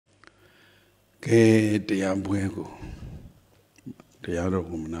Keတရားပွဲကိုတရားတော်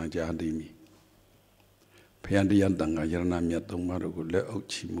ကိုမနာကြားသိမီဘုရားတရားတန်ခါယရဏမြတ်သုံးပါးတို့ကိုလက်အုပ်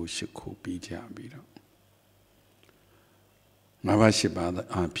ချီမှုရှိခိုးပြီးကြပြီးတော့ငါးပါးရှိပါ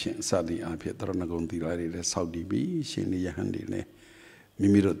အဖြစ်စသည်အဖြစ်တရဏဂုံသီလတွေလည်းစောက်တည်ပြီးရှင်နေယဟန်တွေလည်းမိ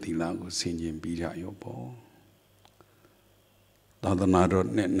မိတို့သီလကိုဆင်ခြင်ပြီးကြရောပေါ့သာသနာတော်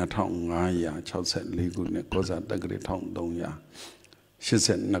နှစ်2564ခုနှစ်ကောဇာတက္ကရာ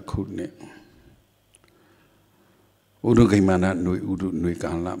1382ခုနှစ်ဥဒုကိမနຫນွေဥဒုຫນွေ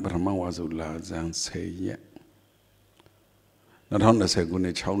ကာလပထမဝါစုလာဇန်10ရက်2020ခုနှ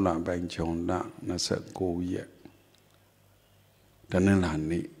စ်6လပိုင်းဇွန်လ29ရက်တနင်္လာ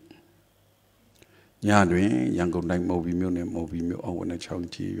နေ့ညတွင်ရန်ကုန်တိုင်းမော်ဘီမြို့နယ်မော်ဘီမြို့အဝနချောင်း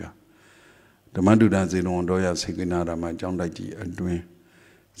ကြီးရွာဓမ္မဒုဒဇေနဝံတော်ရစေကနာဓမ္မကျောင်းတိုက်ကြီးအတွင်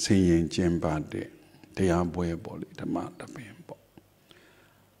ဆင်ရင်ကျင်းပတဲ့တရားပွဲပေါ့လေဓမ္မတပင်ပေါ့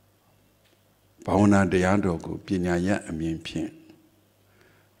ဘာဝနာတရားတော်ကိုပညာရအမြင်ဖြင့်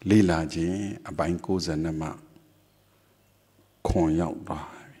လေ့လာခြင်းအပိုင်း92မှာခွန်ရောက်သွား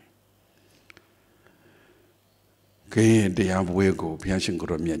ပြီ။ခေတရားပွဲကိုဘုရားရှင်ကို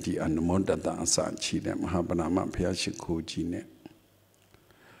ရောမြတ်ကြီးအနမောတတအစချီတဲ့မဟာပဏာမဘုရားရှိခိုးကြီးနဲ့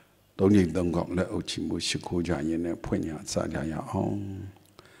သုံးကြိမ်သုံးခေါက်လက်အုပ်ချီမှုရှိခိုးကြရင်နဲ့ဖွင့်ညာစကြရအောင်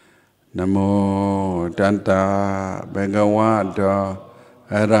။နမောတတဘဂဝတော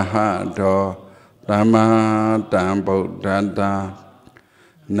အရဟတောသမ္မာသမ္ဗုဒ္ဓတ္တ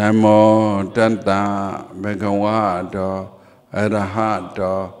နမောတတ္တဘဂဝတောအရဟ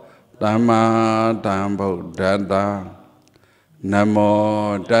တောသမ္မာသမ္ဗုဒ္ဓတ္တနမော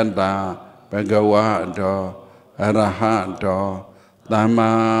တတ္တဘဂဝတောအရဟတောသမ္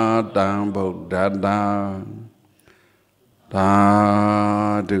မာသမ္ဗုဒ္ဓတ္တသာ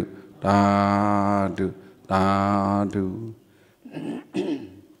ဓုသာဓုသာဓု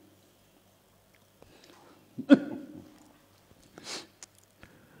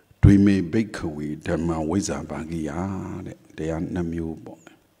ဒွေမေဘိက္ခဝေဓမ္မဝိဇ္ဇာပါကိယတဲ့တရားနှမျိုးပေါ့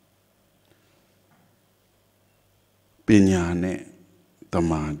ပညာနဲ့တ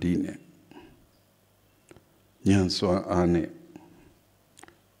မာတိနဲ့ဉာဏ်စွမ်းအားနဲ့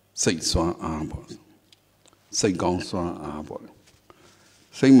စိတ်စွမ်းအားပေါ့စိတ်ကောင်းစွမ်းအားပေါ့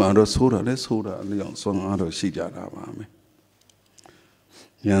စိတ်မှာတော့ဆိုးတာလဲဆိုးတာအလျောက်စွမ်းအားတော့ရှိကြတာပါမယ်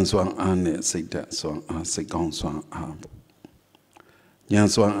ဉာဏ်စွမ်းအားနဲ့စိတ်ဓာတ်စွမ်းအားစိတ်ကောင်းစွမ်းအားပေါ့ဉာဏ်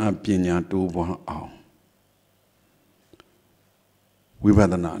စွမ်းအားပညာတိုးပွားအောင်ဝိပ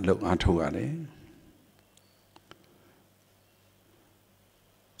ဿနာလုပ်အားထုတ်ရတယ်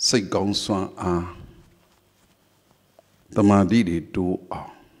စိတ်ကောင်းစွမ်းအားတမာတိတွေတိုးအော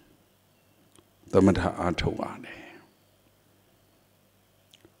င်သမထအားထုတ်ရတယ်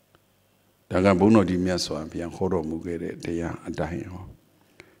ဒါကဘုန်းတော်ကြီးမြတ်စွာဘုရားဟောတော်မူခဲ့တဲ့တရားအတိုင်းဟော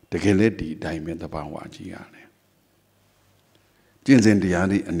တကယ်လည်းဒီအတိုင်းပဲသဘာဝကြီးရတယ်ကျင့်စဉ်တရား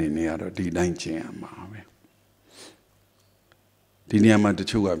တွေအနေနဲ့ကတော့ဒီအတိုင်းကျင့်ရမှာပဲဒီနေရာမှာတ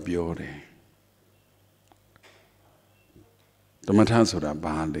ချို့ကပြောတယ်သမထဆိုတာ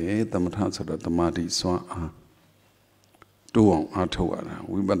ဘာလဲသမထဆိုတာသမာဓိစွမ်းအားတိုးအောင်အားထုတ်ရတာ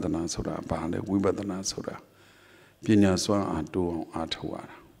ဝိပဿနာဆိုတာဘာလဲဝိပဿနာဆိုတာပညာစွမ်းအားတိုးအောင်အားထုတ်ရ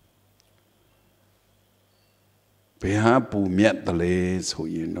တာဘယ်ဟာပူမြတ်တယ်လဲဆို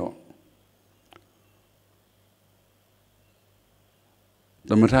ရင်တော့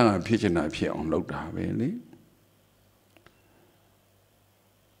သမထကဖြစ်ချင်တာဖြစ်အောင်လုပ်တာပဲလေ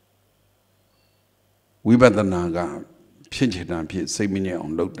ဝိပဿနာကဖြစ်ချင်တာဖြစ်စိတ်မငြိမ်အော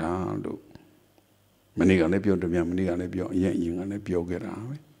င်လုပ်တာလို့မနေ့ကလည်းပြောတယ်ဗျမနေ့ကလည်းပြောအရင်ကလည်းပြောခဲ့တာ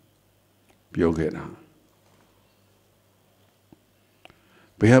ပဲပြောခဲ့တာ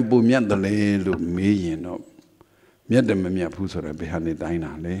ဘယ်ဟာပူမြတ်တယ်လဲလို့မေးရင်တော့မြတ်တယ်မမြတ်ဘူးဆိုတော့ဘယ်ဟာနေတိုင်း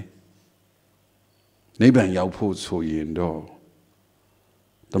တာလဲနိဗ္ဗာန်ရောက်ဖို့ဆိုရင်တော့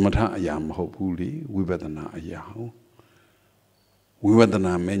သမထအရာမဟုတ်ဘူးလေဝိပဿနာအရာဟုတ်ဝိပဿ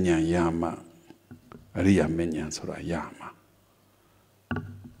နာမဲ့ဉာဏ်ရမှအရိယာမဲ့ဉာဏ်ဆိုတာရမှာ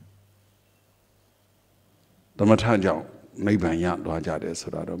သမထကြောင့်နိဗ္ဗာန်ရသွားကြတယ်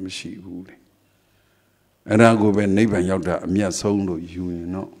ဆိုတာတော့မရှိဘူးလေအဲ့ဒါကိုပဲနိဗ္ဗာန်ရောက်တာအမြတ်ဆုံးလို့ယူရင်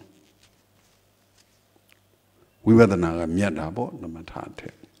တော့ဝိပဿနာကမြတ်တာပေါ့သမထထ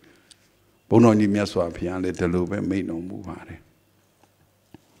က်ဘုန်းတော်ကြီးမြတ်စွာဘုရားလည်းဒီလိုပဲမိန့်တော်မူပါတယ်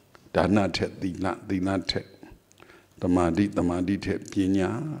ဒါနထက်သီလသီလထက်သမာဓိသမာဓိထက်ပညာ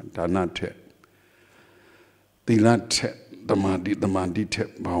ဒါနထက်သီလထက်သမာဓိသမာဓိထက်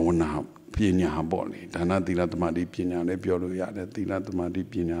ဘာဝနာပညာပေါ့လေဒါနသီလသမာဓိပညာလည်းပြောလို့ရတယ်သီလသမာဓိ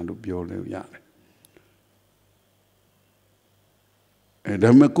ပညာလို့ပြောလို့ရတယ်အဲဒါ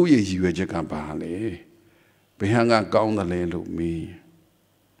မှကိုယ့်ရဲ့ရည်ရွယ်ချက်ကဘာလဲဘယ်ဟာကကောင်းတယ်လဲလို့မေး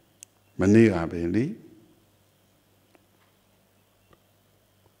Mania belly.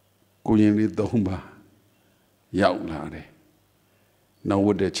 Going with the humba. Yout lade. Now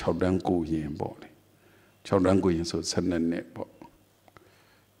would the chowdan go in body. Chowdan going so sudden net.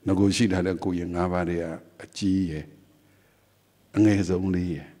 Negotiate had a going avaria a G. And his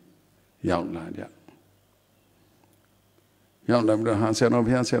only yout lad. Young Lam the Hansen of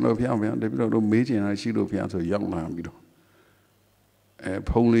Hansen of Yam, the bit of meeting and I see the piano young lamb.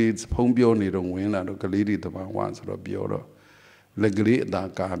 Pony, Pombio, don't win out of Galidi, the one once or a bureau. Legally,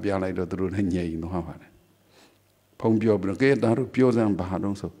 that car be like the road and ye, no how. Pombio, Brigade, out of Pure and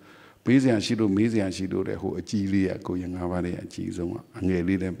Bahadon, so busy and she do, busy and she do the whole Gilia going avare and cheese and a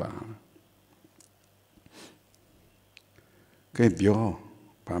little bar. Get Bio,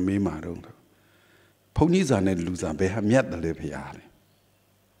 Pami Madon. Ponies are not losing, they have yet the live here.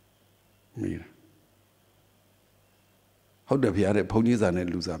 How the Piare ponies are not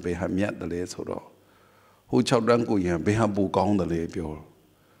losing, they have yet the less or who children go in, they have book on the label.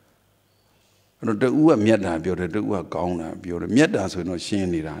 The Ua Mieta, the Ua Gauna, the Mietas will not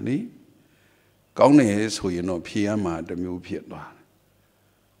shine it, Annie. Gauna is who you know, Piama, the Mu Pietla.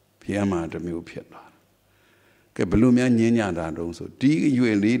 Piama, the Mu Pietla. Cabalumia Nina, that also. D.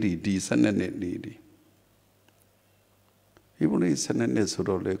 You a lady, D. Senate lady. He will send a nest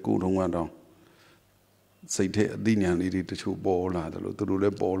of the good one down. Say, Dinian lady to show ball, the rule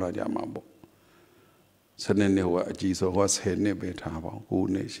ball, Yamabo. Suddenly, what Jesus was head never tabo, good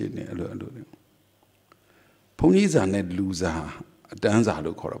nation. Ponies are not loser, a dancer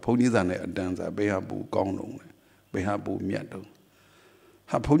to call ponies are not a dancer, Behabu gone, Behabu miato.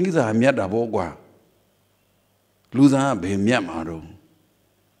 Her ponies are miata bogua. Loser be miamaro.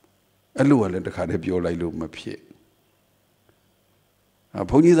 A lower let the carabio like look my pie.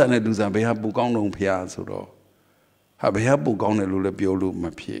 Ponies are not losing, they have book on piazzo. Have a book on a little biolu, my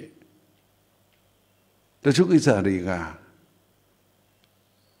pie. The truth is a riga.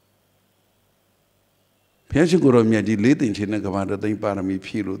 Piaggio Goromiaji lit in Chinagavada, the Parami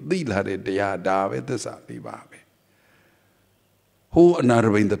Pilu, the Lade dea Dave, the Sali Babe. Who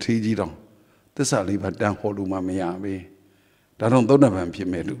another in the 3G down? The Sali but down Holuma Miami. Don't Donovan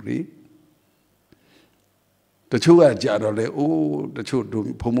Pimedu. The two are Jarole, oh, the two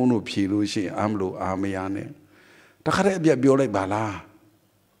do Pomono Pilushi, Amlo, Amiane. The Carabia Biole Bala.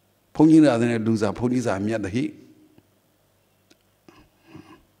 Ponina than loser, ponies are near the heat.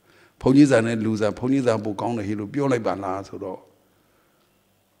 Ponies are not loser, ponies are book on the hill, Biole Bala, so.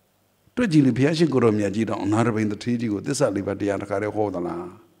 Tragically, Piachi Goromia Gita on her in the treaty with this Alibati and Kare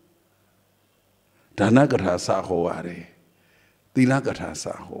Hodala. Danagata Sahoare. Dilagata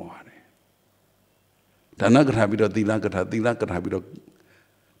Sahoare. Danagata habit of Dilagata habit of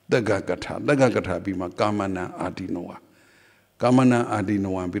the Gagata be my Kamana Adinoa. Kamana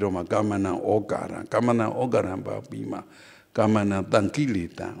Adinoa, Biroma, Kamana Ogara, Kamana Ogaramba Bima, Kamana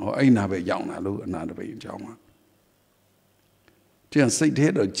Tankilita, or Ainabe Yanalu, another way in Jama. Just say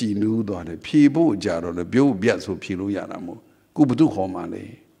head of Ginu, the people, Jaro, the Bio Biaso Pilu Yaramo, Kubutu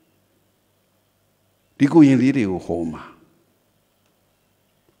Homale. Diku in Lidio Homa.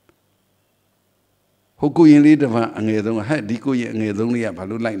 Hoku in Lidava and they don't have Diku and they only have a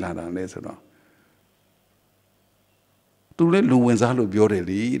like Lada and less. To let Luenzalo Biore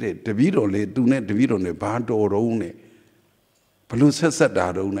lead, the Vido led, do not the Vido on the bar door only. Palus has said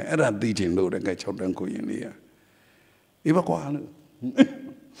that only, and I'm teaching load and get out and go in here. Evacual.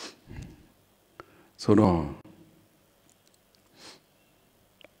 So, no.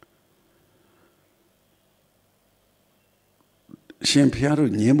 Champiaro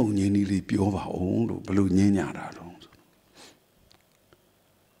Nemo Nini Piova old, Blue Nina.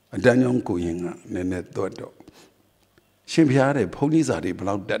 A Daniel going, Nenet Dodo. Champiare ponies are the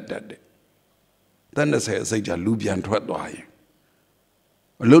blood dead. Then they say, Lubian Twatway.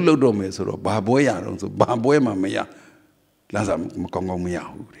 A Lolo Domes or Baboya, so Baboema Mea, Lazam Congo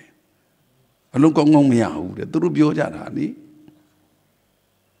Miahu. A look on Miahu, the Rubio Jadani.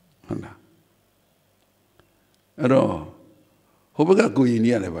 Hello. Hobaga go in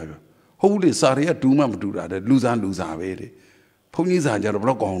here. Holy Saria, two months do that, Luza very. Ponies are just a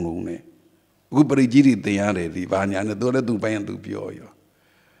block on Lune. Guberigiri, the Yare, Vanya, and the Dora do Bayan to Pioyo.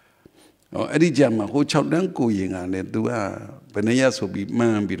 Oh, Eddie Jamma, who chopped them going and they do a Benayas will be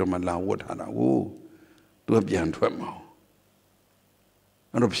man, be on la water, oh, do a beyond 12 more.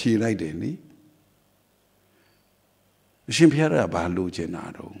 And of she like daily. Shimpiera Balu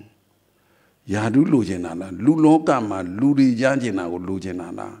Genaro. Yadu Lugenala, Lulokama, Ludi Yajina or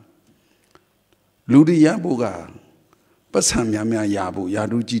Lugenala. Ludi Yabuga, but some Yamia Yabu,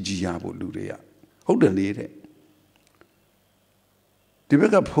 Yadu Gigi Yabu, Ludia. Hold the lead. ဒီဘ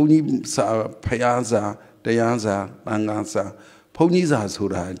က်ကဘုန်းကြီးစာဖယားစာတရားစာတန်ခါစာဘုန်းကြီးစာဆို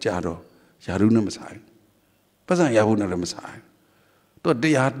တာကြတော့ယာရုနဲ့မဆိုင်ပတ်စံရဖို့နဲ့လည်းမဆိုင်တော့တ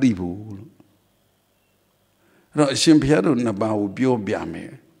ရားသိဖို့လို့အဲ့တော့အရှင်ဘုရားတို့နှစ်ပါးကိုပြောပြမ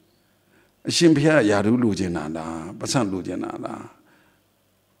ယ်အရှင်ဘုရားယာရုလိုချင်တာလားပတ်စံလိုချင်တာလား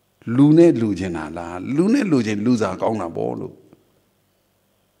လူနဲ့လိုချင်တာလားလူနဲ့လိုချင်လူစားကောင်းတာပေါ့လို့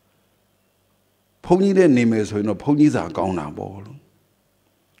ဘုန်းကြီးတဲ့နေမယ်ဆိုရင်တော့ဘုန်းကြီးစာကောင်းတာပေါ့လို့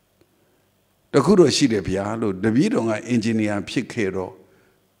တခုတော့ရှိတယ်ဗျာလို့တပည့်တော်ကအင်ဂျင်နီယာဖြစ်ခဲ့တော့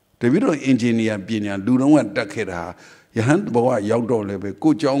တပည့်တော်အင်ဂျင်နီယာပညာလူတော်ကတက်ခဲ့တာယဟန်ဘဝရောက်တော့လည်းပဲ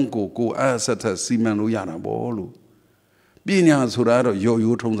ကိုเจ้าကိုအားဆက်သက်စီမံလို့ရတာပေါ့လို့ပညာဆိုတာတော့ရော်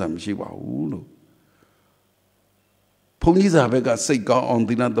ရိုးထုံးစံမရှိပါဘူးလို့ဘုန်းကြီးစာဘက်ကစိတ်ကောင်းအောင်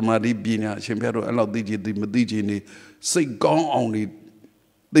သီလသမာဓိပညာအရှင်ဘုရားတို့အဲ့လောက်သိချင်သိမသိချင်နေစိတ်ကောင်းအောင်နေ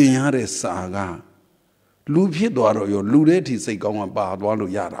သင်ရတဲ့စာကလူဖြစ်သွားတော့ရောလူတဲ့အထိစိတ်ကောင်းကပါသွား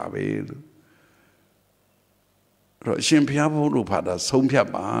လို့ရတာပဲလို့တော့အရှင်ဘုရားဘုရားဖာတာဆုံးဖြတ်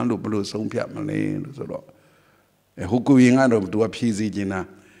ပါလို့ဘယ်လိုဆုံးဖြတ်မလဲလို့ဆိုတော့ဟိုကိုရင်ကတော့သူကဖြည့်စီခြင်းတာ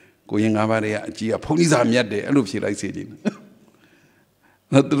ကိုရင်၅ပါးတည်းကအကြီးကဘုန်းကြီးစာမြတ်တယ်အဲ့လိုဖြည့်လိုက်စေခြင်း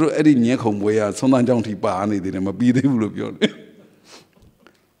နော်သူတို့အဲ့ဒီညဲခုံပွဲရဆုံးသန်းကြောင့်ထိပါနေသေးတယ်မပြီးသေးဘူးလို့ပြောတယ်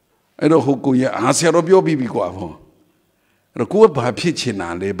အဲ့တော့ဟိုကိုရင်ဆရာတော်ပြောပြီးပြီကွာဟောအဲ့တော့ကိုကဘာဖြစ်ချင်တာ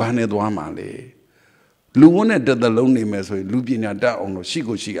လဲဘာနဲ့သွားမှာလဲလူဝန်းနဲ့တစ်သက်လုံးနေမယ်ဆိုရင်လူပညာတတ်အောင်လို့ရှိ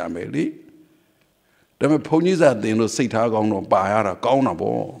ကိုရှိရမယ်လေဒါပေမဲ့ဘုန်းကြီးစာသင်လို့စိတ်ထားကောင်းတော့ပါရတာကောင်းတာ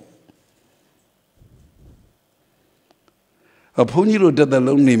ပေါ့ဘုန်းကြီးတို့တစ်သက်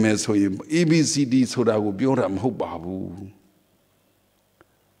လုံးနေမယ်ဆိုရင် ABCD ဆိုတာကိုပြောတာမဟုတ်ပါဘူး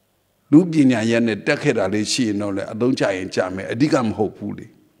လူပညာရဲ့နဲ့တက်ခဲ့တာလေးရှိရင်တော့လေအသုံးချရင်ကြမယ်အဓိကမဟုတ်ဘူးလေ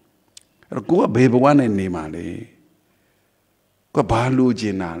အဲ့တော့ကိုကဘယ်ဘဝနဲ့နေမှာလဲကိုကဘာလို့ကျ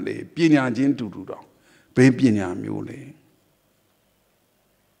င်တာလဲပညာချင်းတူတူတော့ဘယ်ပညာမျိုးလဲ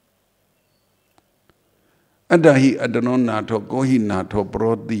အတ္တဟိအတ္တနောနာထောကောဟိနာထောပ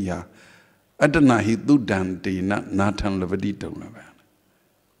ရောတိယအတ္တနာဟိသုဒံတေနနာထံလပတိတုံလည်းပဲ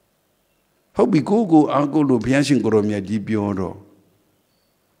ဟုတ်ပြီကိုအာကိုလို့ဘုရားရှင်ကိုရောမြတ်ကြီးပြောတော့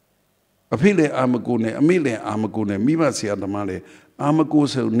အဖေလည်းအာမကိုနဲ့အမေလည်းအာမကိုနဲ့မိဘဆရာသမားလည်းအာမကို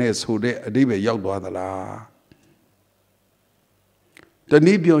ဆိုနဲ့ဆိုတဲ့အဓိပ္ပာယ်ရောက်သွားသလားတန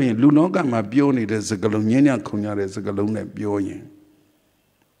ည်းပြောရင်လူလောကမှာပြောနေတဲ့စကားလုံးညဉ့်ညံ့ခုန်ရတဲ့စကားလုံးနဲ့ပြောရင်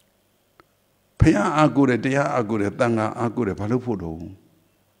ဖယားအာကိုတဲ့တရားအာကိုတဲ့တန်ခါအာကိုတဲ့ဘာလို့ဖို့တော့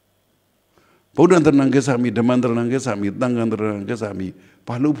ဗုဒ္ဓံတဏံကိစ္ဆာမိဓမ္မံတဏံကိစ္ဆာမိသံဃံတဏံကိစ္ဆာမိ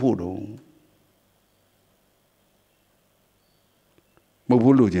ဘာလို့ဖို့တော့မဟုတ်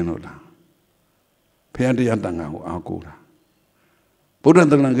ဘူးလို့ခြင်းလို့လားဖယားတရားတန်ခါကိုအာကိုတာဗုဒ္ဓံ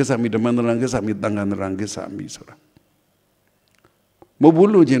တဏံကိစ္ဆာမိဓမ္မံတဏံကိစ္ဆာမိသံဃံတဏံကိစ္ဆာမိဆိုတာမဟုတ်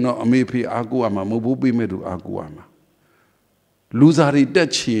ဘူးလို့ခြင်းတော့အမေဖေအာကိုရမှာမဟုတ်ဘူးပေးမဲ့သူအာကိုရမှာလူစားတွေတက်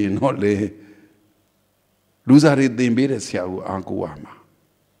ချင်တော့လေလူစားတွေသင်ပေးတဲ့ဆရာကိုအာကိုရမှာ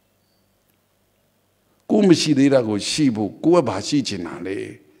ကိုမရှိသေးတာကိုရှိဖို့ကိုကဘာရှိချင်တာလဲ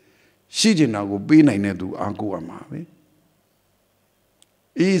ရှိချင်တာကိုပေးနိုင်တဲ့သူအာကိုရမှာပဲ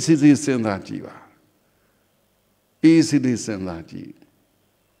အေးစစ်စစ်စဉ်းစားကြည့်ပါအေးစစ်စစ်စဉ်းစားကြည့်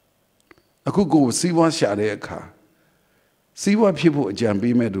အခုကိုစီးပွားရှာတဲ့အခါစီးပွားဖြစ်ဖို့အကြံ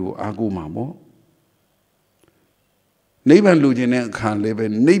ပေးမဲ့သူအာကိုမှာပေါ့နိဗ္ဗာန်လိုချင်တဲ့အခါလည်းပဲ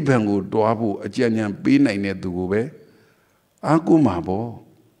နိဗ္ဗာန်ကိုတွားဖို့အကြံဉာဏ်ပေးနိုင်တဲ့သူကိုပဲအာကိုမှာပေါ့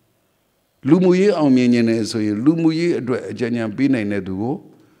လူမှုရေးအောင်မြင်နေတယ်ဆိုရင်လူမှုရေးအတွက်အကြံဉာဏ်ပေးနိုင်တဲ့သူကို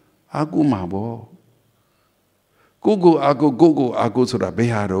အာကိုမှာပေါ့ကိုအာကိုဆိုတာဘ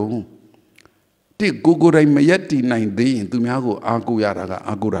ယ်ဟာတော့တိကိုတိုင်းမရက်တည်နိုင်သေးရင်သူများကိုအာကိုရတာက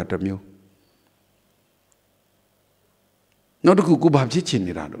အာကိုတာတစ်မျိုးနောက်တစ်ခုကိုဘာဖြစ်ချင်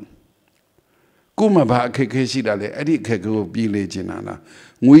နေတာတော့ကိုမှဘာအခက်ခဲရှိတာလဲအဲ့ဒီအခက်ခဲကိုပြေးလေချင်တာလား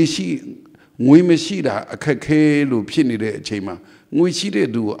ငွေမရှိတာအခက်ခဲလို့ဖြစ်နေတဲ့အချိန်မှာငွေရှိတဲ့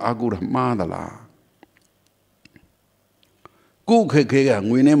သူကိုအာကိုတာမှားသလားကိုအခက်ခဲက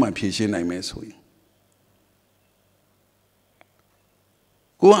ငွေနဲ့မှဖြည့်ရှင်းနိုင်မယ်ဆိုရင်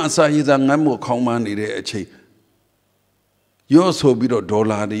ကိုအစာရည်စားငတ်မှုခေါင်းမနေတဲ့အချိန်ရောဆိုပြီးတော့ဒေါ်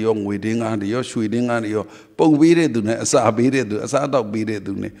လာတွေရောငွေတင်းကားတွေရောရွှေတင်းကားတွေရောပုံပေးတဲ့သူနဲ့အစာပေးတဲ့သူအစားတောက်ပေးတဲ့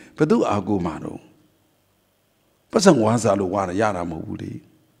သူနဲ့ဘယ်သူအာကိုမှာတော့ပတ်စံဝါစားလို့ဝါရတာမဟုတ်ဘူးလေ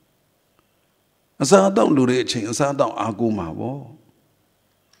အစားတောက်လူတွေအချိန်အစားတောက်အာကိုမှာပေါ့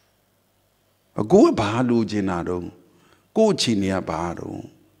အကိုကဘာလိုချင်တာတော့ကို့အချိန်တွေကဘာတော့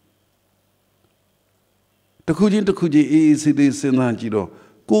တခုချင်းအေးစစ်စစ်စဉ်းစားကြည့်တော့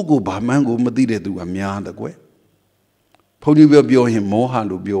ကိုဘာမှန်းကိုမသိတဲ့သူကများတယ်ကွယ်ဘုန်းကြီးပြောရင်မောဟ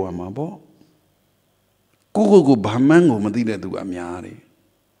လို့ပြောရမှာပေါ့ကိုဘာမှန်းကိုမသိတဲ့သူအများတယ်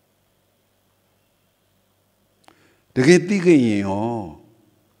တကယ်သိခဲ့ရင်ရော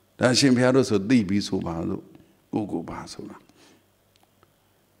ဒါရှင်ဘုရားတို့ဆိုသိပြီးဆိုပါလို့ကိုပါဆိုတာ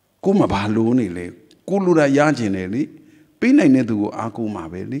ကိုမဘာလို့နေလေကိုလူတာရကျင်တယ်လေပြီးနိုင်တဲ့သူကိုအားကိုးမှာ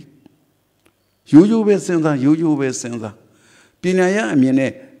ပဲလေရိုးရိုးပဲစဉ်းစားရိုးရိုးပဲစဉ်းစားပညာရအမြင်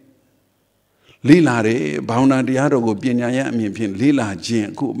နဲ့လေးလာတယ်ဘာဝနာတရားတော်ကိုပညာရအမြင်ဖြင့်လေးလာခြင်း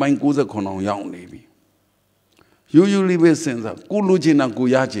အခုအပိုင်း69အောင်ရောက်နေပြီရိုးရိုးလေးပဲစဉ်းစားကိုလူချင်းတာကို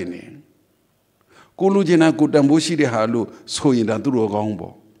ရကျင်တယ်ကိုလူချင်းတာကိုတန်ဖိုးရှိတဲ့ဟာလို့ဆိုရင်ဒါသူတော်ကောင်း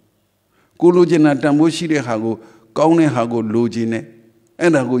ပေါ့ကိုလူချင်းတာတန်ဖိုးရှိတဲ့ဟာကိုကောင်းတဲ့ဟာကိုလိုချင်တယ်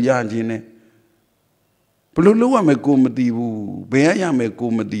အဲ့ဒါကိုရခြင်းနဲ့ဘယ်လိုလုပ်ရမယ်ကိုမသိဘူးဘယ်ရမယ်ကို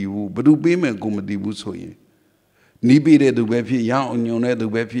မသိဘူးဘယ်သူပေးမယ်ကိုမသိဘူးဆိုရင်နီးပေးတဲ့သူပဲဖြစ်ရအောင်ညွန်တဲ့သူ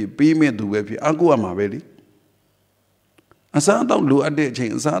ပဲဖြစ်ပေးမဲ့သူပဲဖြစ်အကူရမှာပဲလေအစားတော့လိုအပ်တဲ့အချိ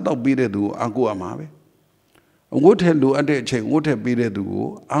န်အစားတော့ပေးတဲ့သူကိုအကူရမှာပဲဝတ်ထက်လိုအပ်တဲ့အချိန်ဝတ်ထက်ပေးတဲ့သူကို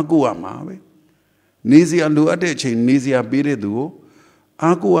အကူရမှာပဲနေစရာလိုအပ်တဲ့အချိန်နေစရာပေးတဲ့သူကို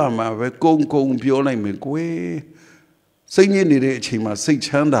အကူရမှာပဲကုံပြောလိုက်မယ်ကွယ်စိတ်ညစ်နေတဲ့အချိန်မှာစိတ်ချ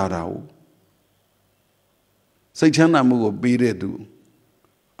မ်းသာတာကိုစိတ်ချမ်းသာမှုကိုပေးတဲ့သူ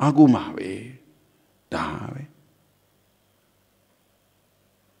အကူမှာပဲဒါပဲ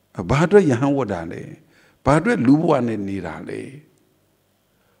ဘာအတွက်ယဟန်ဝတ်တာလဲဘာအတွက်လူဘဝနဲ့နေတာလဲ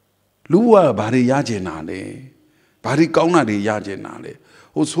လူဘဝဘာတွေရကျင်တာလဲဘာတွေကောင်းတာတွေရကျင်တာလဲ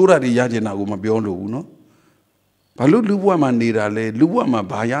ဟိုဆိုးတာတွေရကျင်တာကိုမပြောလို့ဘူးနော်ဘာလို့လူဘဝမှာနေတာလဲလူဘဝမှာ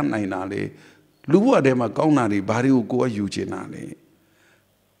ဘာရနိုင်တာလဲလူဘဝထဲမှာကောင်းတာတွေဘာတွေကိုကိုယ်ကယူကျင်တာလဲ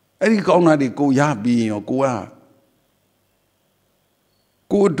အဲ့ဒီကောင်းတာတွေကိုရပြီးရင်ရော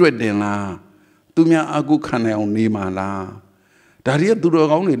ကိုအတွက်တင်လားသူများအကုခံနိုင်အောင်နေမှာလားဒါတွေကသူတော်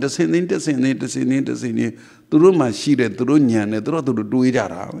ကောင်းတွေတစင်းသူတို့မှရှိတဲ့သူတို့ညံတယ်သူတို့တွေးကြ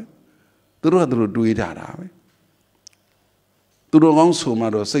တာပဲသူတို့တွေးကြတာပဲသူတော်ကောင်းဆိုမှ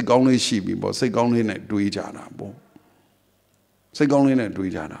တော့စိတ်ကောင်းလေးရှိပြီပေါ့စိတ်ကောင်းလေးနဲ့တွေးကြတာပေါ့စိတ်ကောင်းလေးနဲ့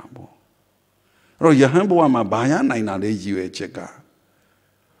တွေးကြတာပေါ့အဲ့တော့ယဟန်ဘဝမှာဘာရနိုင်တာလဲရည်ရွယ်ချက်က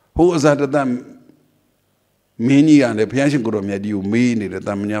ဟိုအဇာတတမင်းကြီးကလည်းဘုရားရှင်ကိုယ်တော်မြတ်ကြီးကိုမေးနေတဲ့တ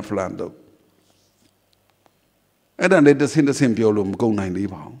မညာဖလန်တော့အဲ့ဒါလည်းတဆင့်ပြောလို့မကုန်နိုင်သေး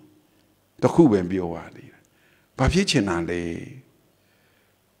ပါဘူးတခုပဲပြောပါသေးတယ်ဘာဖြစ်ချင်တာလဲ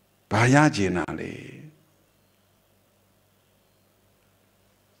ဘာရချင်တာလဲ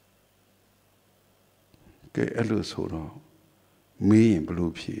ကဲအဲ့လိုဆိုတော့မေးရင်ဘယ်လို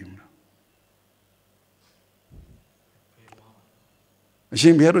ဖြေမလဲအရှ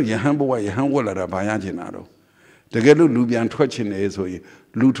င်ဘုရားတို့ယဟန်ဘဝယဟန်ဝတ်လာတာဘာရချင်တာတော့တကယ်လို့လူပြန်ထွက်ချင်တယ်ဆိုရင်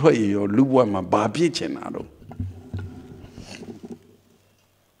လူထွက်ရင်ရောလူဘဝမှာဘာပြည့်ချင်တာတော့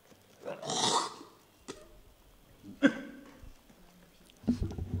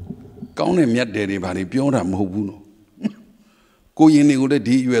ကောင်းတဲ့မြတ်တယ်တွေဘာတွေပြောတာမဟုတ်ဘူးနော်ကိုရင်တွေကိုလည်း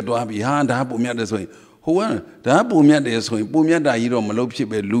ဒီရွယ်သွားပြီဟာဒါပုံမြတ်တယ်ဆိုရင်ဟိုကဒါပုံမြတ်တယ်ဆိုရင်ပုံမြတ်တာကြီးတော့မလုပ်ဖြစ်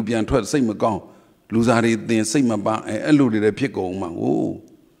ပဲလူပြန်ထွက်စိတ်မကောင်းလူစားတွေသင်စိတ်မပန်းအဲ့လိုတွေလည်းဖြစ်ကုန်မှာ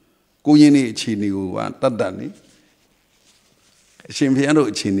ကိုရင်တွေအခြေအနေကိုကတတ်နေအရှင်ဘုရားတို့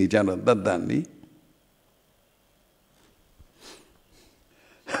အခြေအနေကြတော့တတ်နေ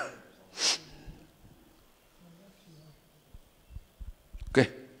ကဲ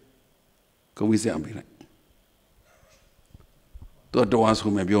ကိုဝိဇ္ဇာပေးလိုက်တော့တော်ဝါ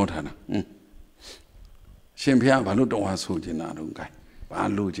ဆိုမယ်ပြောထားတာရှင်ဘုရားဘာလို့တော်ဝါဆိုကျင်တာတော့ကဲဘာ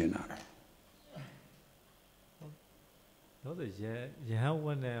လို့ကျင်တာတော့ဆိုရဟန်းဝ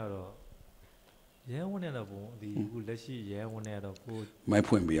တ်နဲ့တော့ရဟန်းဝတ်နဲ့တော့ဘုံဒီအခုလက်ရှိရဟန်းဝတ်နဲ့တော့ကိုမိုက်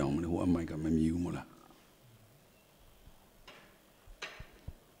ဖွင့်ပြအောင်မလို့ဟိုအမိုက်ကမမြည်ဘူးမလား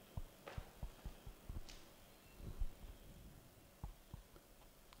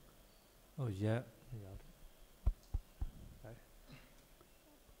ဟုတ်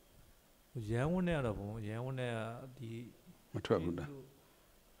ရဟန်းဝတ်နဲ့တော့ဘုံရဟန်းဝတ်နဲ့ဒီမထွက်ဘူးလား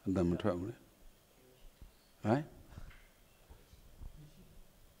အတမထွက်ဘူးလေဟမ်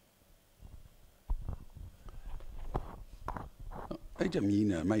အဲ့ကြမြည်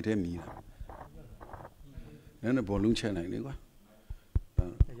နေမိုက်တဲ့မြည်တာနည်းနည်းဘောလုံးချက်နိုင်လေကွာ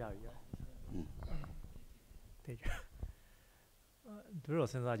ရတေချာတို့တော့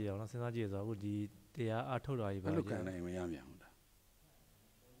စဉ်းစားကြည့်အောင်နော်စဉ်းစားကြည့်ဆိုတော့အခုဒီတရားအထုတ်တော်ကြီးပါဘယ်လိုခံနိုင်မရမြန်ဘူးလား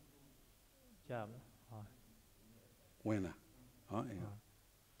ကြားမလားဟာဝင်လာဟော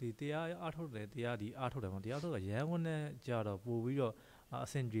ဒီတရားအထုတ်တယ်တရားဒီအထုတ်တယ်ပေါ့တရားထုတ်တော့ရဟန်းဝန်းနဲ့ကြတော့ပို့ပြီးတော့အ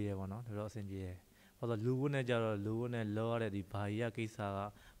ဆင်ပြေတယ်ပေါ့နော်ဒါတော့အဆင်ပြေတယ်ဘာလို့လူဝန်းနဲ့ကြတော့လူဝန်းနဲ့လောရတဲ့ဒီဘာကြီးကကိစ္စက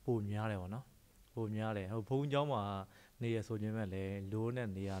ပိုများတယ်ပေါ့နော်ပိုများတယ်ဟိုဘုံเจ้าမှာနေရဆိုခြင်းမဲ့လေလူနဲ့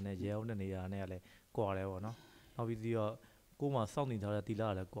နေရာနဲ့ရဲဝန်းနဲ့နေရာနဲ့ကလည်းကွာတယ်ပေါ့နော်နောက်ပြီးတော့ကိုယ်မှာစောင့်နေထားတဲ့တီလာ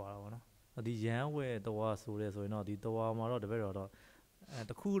ကလည်းကွာတာပေါ့နော်ဒီရန်ဝဲတော်ဆိုရဲဆိုရင်တော့ဒီတော်မှာတော့တပည့်တော်တော့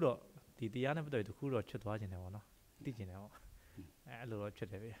တခုတော့ဒီတရားနဲ့ပတ်သက်တခုတော့ချွတ်သွားခြင်းတယ်ပေါ့နော်သိခြင်းတယ်ပေါ့ အဲ့လိုတော့ဖြစ်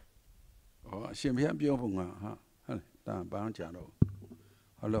တယ်ဗျာ ဩအရှင်ဘုရားပြောပုံကဟာဒါဘာကြတော့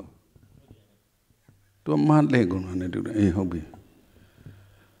ဟုတ်လို့သူမလဲကုန်တယ်တူတယ်အေးဟုတ်ပြီ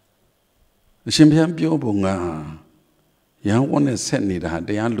အရှင်ဘုရားပြောပုံကရဟန်းဝတ်နဲ့ဆက်နေတာတ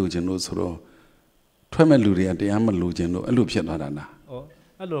ရားလူခြင်းလို့ဆိုတော့ထွက်မဲ့လူတွေကတရားမလူခြင်းလို့အဲ့လိုဖြစ်သွားတာလားဩ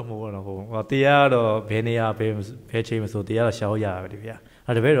အဲ့လိုမဟုတ်တော့ဘူးဟောတရားတော့ဘယ်နေရာဘယ်ချိန်မဆိုတရားတော့ရှောင်ရပါဗျာ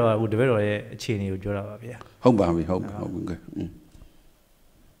အဲ့တပည့်တော်ကတပည့်တော်ရဲ့အခြေအနေကိုပြောတာပါဗျာဟုတ်ပါပြီဟုတ်ပြီကဲ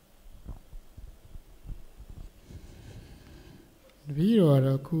တပည့်တော်က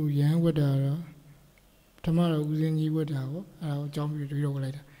တော့ခုရဟန်းဝတ်တာတော့ဓမ္မတော်ဦးစင်းကြီးဝတ်တာပေါ့အဲ့ဒါကိုအကြောင်းပြတပည့်တော်ဝတ်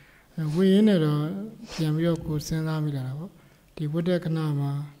လိုက်တာဝေရင်းနဲ့တော့ပြန်ပြီးတော့ကိုစဉ်းစားမိလာတာပေါ့ဒီဝတ်တဲ့ခဏ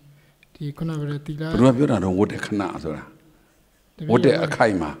မှာဒီခုနကပြောတီလာဘယ်လိုပြောတာတော့ဝတ်တဲ့ခဏဆိုတာဝတ်တဲ့အခို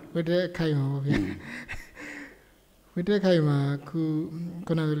က်မှာဝတ်တဲ့အခိုက်မှာပေါ့ဗျာဝတ်တဲ့အခိုက်မှာ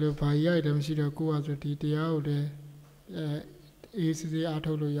ခုနကလိုဘာကြီးရတယ်မရှိတော့ကိုကဆိုဒီတရားကိုလည်းအေးစစ်စစ်အား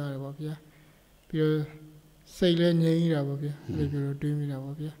ထုတ်လို့ရတယ်ပေါ့ဗျာပြီးတော့စိတ်လည်းငြိမ်းနေတာပေါ့ဗျာအဲ့လိုပြောတော့တွေးမိတာ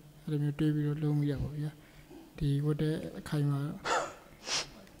ပေါ့ဗျာအဲ့လိုမျိုးတွေးပြီးတော့လုံးမိတာပေါ့ဗျာဒီဝတ်တဲ့အခိုက်မှာ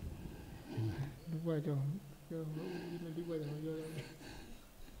လူ့ဘဝကြောင့်ပြောလူ့ဘဝကြောင့်ပြောတယ်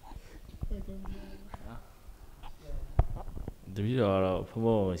တပည့်တော်ကတော့ဘုံ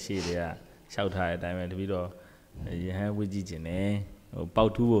ဘုံရှေ့တွေကလျှောက်ထားတဲ့အတိုင်းပဲတပည့်တော်ရဟန်းဝတ်ကြည့်ခြင်းနဲ့ဟိုပေါ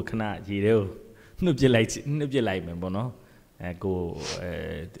က်ထူးကိုခဏရေတဲ့ကိုနှုတ်ပြစ်လိုက်မယ်ပေါ့နော်ကို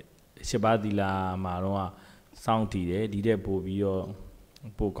ရှစ်ပါးသီလာမှာတော့စောင့်တည်တယ်ဒီတဲ့ပို့ပြီးတော့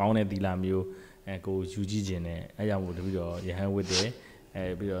ပို့ကောင်းတဲ့သီလာမျိုးကိုယူကြည့်ခြင်းနဲ့အဲကြောင့်မို့တပည့်တော်ရဟန်းဝတ်တယ်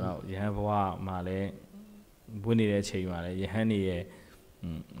ပြီးတော့ရဟန်းဘဝမှာလည်းဝတ်နေတဲ့အချိန်မှာလည်းရဟန်းတွေရဲ့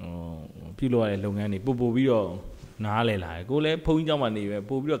ပြုလုပ်ရတဲ့လုပ်ငန်းတွေပို့ပြီးတော့နားလဲလာတယ်ကိုလည်းဘုန်းကြီးเจ้าမှာနေပဲ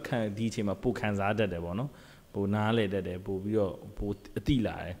ပို့ပြီးတော့ဒီအချိန်မှာပို့ခံစားတတ်တယ်ပေါ့နော်ပို့နားလဲတတ်တယ်ပို့ပြီးတော့ပို့အတိ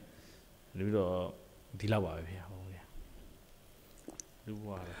လာတယ်ပြီးတော့ဒီလောက်ပါပဲဗျာဟုတ်ဗျာလူ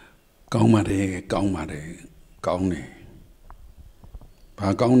ဘွားကောင်းပါတယ်ကောင်းပါတယ်ကောင်းတယ်ဘာ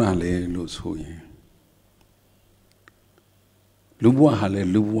ကောင်းတာလဲလို့ဆိုရင်လူဘွားဟာလဲ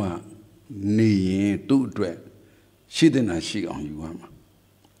လူဘွားနေရင်သူ့အတွက်ရှိတဲ့နာရှိအောင်ယူရမှာ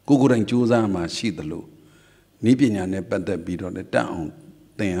ကိုယ်တိုင်ကြိုးစားမှရှိသလိုဤပညာနဲ့ပတ်သက်ပြီးတော့လည်းတတ်အောင်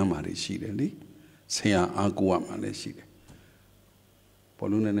သင်ရမှာရှိတယ်လေဆရာအားကိုးရမှာလည်းရှိတယ်ဘော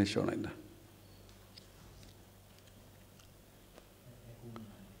လုံးနဲ့ရှော့လိုက်တာ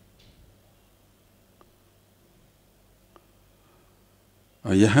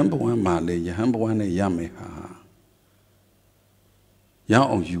ယဟန်ဘဝမှာလေယဟန်ဘဝနဲ့ရမယ်ဟာရ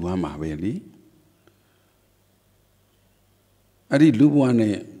အောင်ယူရမှာပဲလေအဲ့ဒီလူဘဝ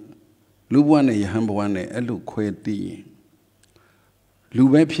နဲ့ယဟန်ဘဝနဲ့အဲ့လိုခွဲတည်ရင်လူ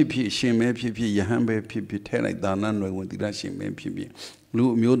ပဲဖြစ်ဖြစ်ရှင်ပဲဖြစ်ဖြစ်ယဟန်ပဲဖြစ်ဖြစ်ထဲလိုက်ဒါနနွယ်ဝင်သီလရှင်ပဲဖြစ်ဖြစ်လူ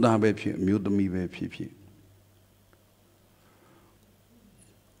အမျိုးသားပဲဖြစ်အမျိုးသမီးပဲဖြစ်ဖြစ်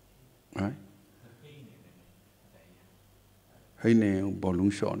ဟိနေဘော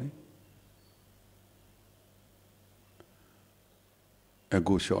လုံးရှော့နေအ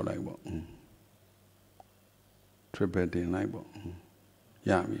ကူရှော့လိုက်ပေါ့triple တင်လိုက်ပေါ့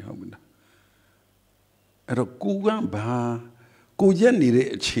ရပြီဟုတ်ပြီလားအဲ့တော့ကိုကဘာကိုရက်နေတဲ့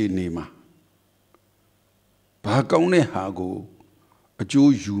အခြေအနေမှာဘာကောင်းတဲ့ဟာကိုအ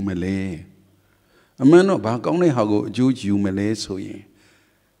ကျိုးယူမလဲအမှန်တော့ဘာကောင်းတဲ့ဟာကိုအကျိုးယူမလဲဆိုရင်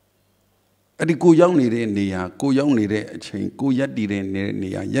အဲ့ဒီကိုရောက်နေတဲ့နေရာကိုရောက်နေတဲ့အချိန်ကိုရက်တည်တဲ့နေ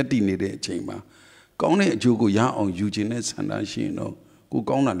ရာရက်တည်နေတဲ့အချိန်မှာကောင်းတဲ့အကျိုးကိုရအောင်ယူခြင်းနဲ့ဆန္ဒရှိရင်တော့ကို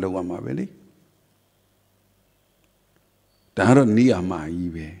ကောင်းတာလုပ်ရမှာပဲလေဒါတော့နေရာမှာ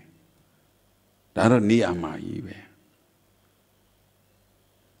ကြီးပဲဒါတော့နေရာမှာကြီးပဲ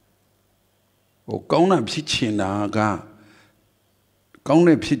ဟိုကောင်းတာဖြစ်ချင်တာကကောင်း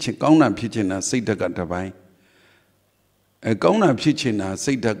တဲ့ဖြစ်ချင်ကောင်းတာဖြစ်ချင်တာစိတ်ဓာတ်ကတစ်ပိုင်းကောင်းတာဖြစ်ချင်တာ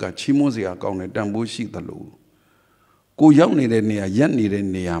စိတ်ဓာတ်ကချီးမွမ်းစရာကောင်းတယ်တန်ဖိုးရှိသလိုကိုရောက်နေတဲ့နေရာရက်နေတဲ့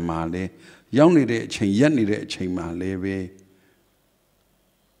နေရာမှာလဲရောက်နေတဲ့အချိန်ရက်နေတဲ့အချိန်မှာလဲပဲ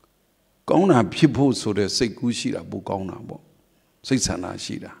ကောင်းတာဖြစ်ဖို့ဆိုတဲ့စိတ်ကူးရှိတာပိုကောင်းတာပေါ့စိတ်ဆန္ဒ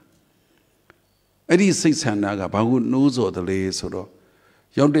ရှိတာအဲ့ဒီစိတ်ဆန္ဒကဘာလို့နှိုးဆော်တယ်လဲဆိုတော့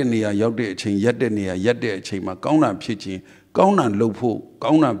ရောက်တဲ့နေရာရောက်တဲ့အချိန်ရက်တဲ့နေရာရက်တဲ့အချိန်မှာကောင်းတာဖြစ်ခြင်းကောင်းတာလုပ်ဖို့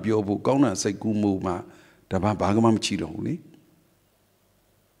ကောင်းတာပြောဖို့ကောင်းတာစိတ်ကူးမှုမှာဒါဘာမှမချီတော့ဘူးလေ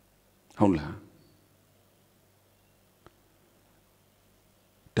ဟုတ်လား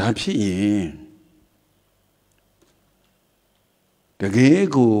ဒါဖြစ်ရင်တကယ်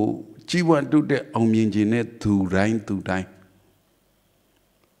ကိုကြီးပွားတုတ်တဲ့အောင်မြင်ခြင်းနဲ့သူတိုင်း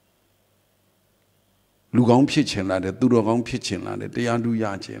လူကောင်းဖြစ်ချင်လာတယ်သူတော်ကောင်းဖြစ်ချင်လာတယ်တရားဓုရ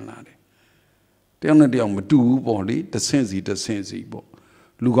ချင်လာတယ်တယောက်နဲ့တယောက်မတူဘူးပေါ့လေတဆင့်စီပေါ့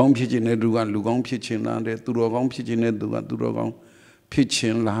လူကောင်းဖြစ်ချင်တဲ့သူကလူကောင်းဖြစ်ချင်လာတယ်သူတော်ကောင်းဖြစ်ချင်တဲ့သူကသူတော်ကောင်း ဖြစ်ခြ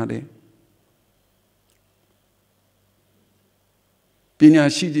င်းလားတယ်ပညာ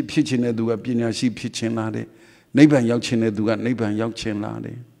ရှိဖြစ်ခြင်းတဲ့သူကပညာရှိဖြစ်ခြင်းလားတယ်နိဗ္ဗာန်ရောက်ခြင်းတဲ့သူကနိဗ္ဗာန်ရောက်ခြင်းလားတ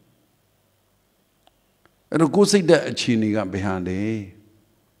ယ်အဲ့တော့ကိုယ်စိတ်တဲ့အခြေအနေကဘယ်ဟာလဲ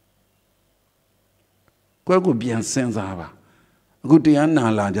ကိုယ့်ကိုပြန်စဉ်းစားပါအခုတရားနာ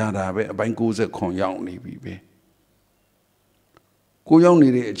လာကြတာပဲအပိုင်း60ခွန်ရောက်နေပြီပဲကိုရောက်နေ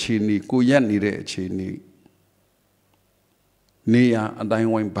တဲ့အခြေအနေကိုရက်နေတဲ့အခြေအနေနေရအတိုင်း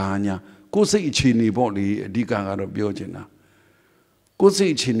ဝိုင်းဘာညာကိုယ်စိတ်အခြေအနေပေါ့လေအဓိကကတော့ပြောချင်တာကိုယ်စိ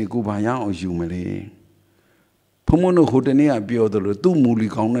တ်အခြေအနေကိုဘာရအောင်ယူမလဲဘုံမတို့ဟိုတနေ့ကပြောသလိုသူ့မူလီ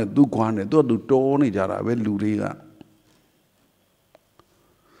ကောင်းနဲ့သူ့ခွားနဲ့သူ့တော်နေကြတာပဲလူတွေက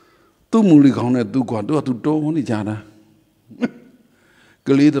သူ့မူလီကောင်းနဲ့သူ့ခွားသူ့တော်နေကြတာက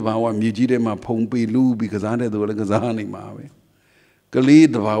လေးတဘာဝမြေကြီးထဲမှာဖုံပေလူပြီးကစားတဲ့သူကလည်းကစားနေမှာပဲကလေး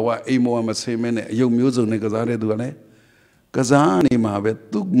တဘာဝအိမ်မောမဆင်းမဲနဲ့အယုံမျိုးစုံနဲ့ကစားတဲ့သူကလည်းကစားနေမှာပဲ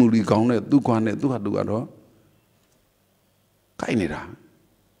သူ့မူလီကောင်းနဲ့သူ့ခွားနဲ့သူ့ဟာသူကတော့ကိုက်နေတာ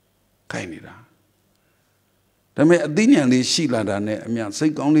ဒါပေမဲ့အသိဉာဏ်လေးရှိလာတာနဲ့အမြစိ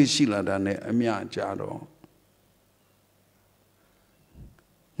တ်ကောင်းလေးရှိလာတာနဲ့အမြကြတော့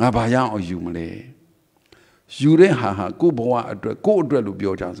ငါဘာရအောင်ယူမလဲယူတဲ့ဟာကိုယ့်ဘဝအတွက်ကိုယ့်အတွက်လို့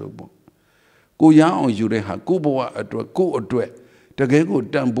ပြောကြစို့ပေါ့ကိုရအောင်ယူတဲ့ဟာကိုယ့်ဘဝအတွက်ကိုယ့်အတွက်တကယ်ကို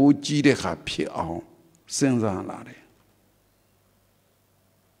တန်ဖိုးကြီးတဲ့ဟာဖြစ်အောင်စဉ်းစားလာတယ်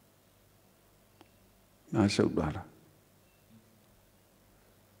နားရှုပ်သွားတာ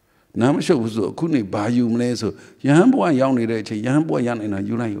နားမရှုပ်ဘူးဆိုအခုနေဘာယူမလဲဆိုယဟန်ဘဝရောက်နေတဲ့အချိန်ယဟန်ဘဝရနိုင်တာ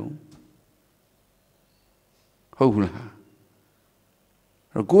ယူလိုက်ရောဟုတ်ဘူးလား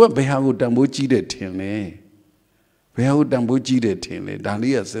ကိုကဘယ်ဟာကိုတန်ဖိုးကြီးတယ်ထင်လဲဘယ်ဟာကိုတန်ဖိုးကြီးတယ်ထင်လဲဒါ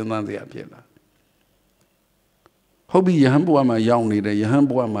လေးကစဉ်းစားစရာဖြစ်လာဟုတ်ပြီယဟန်ဘဝမှာရောက်နေတယ်ယဟန်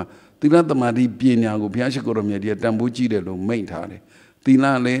ဘဝမှာသီလသမာဓိပညာကိုဘုရားရှိခိုးတော်မြတ်ကြီးတန်ဖိုးကြီးတယ်လို့မိန့်ထားတယ်သီလ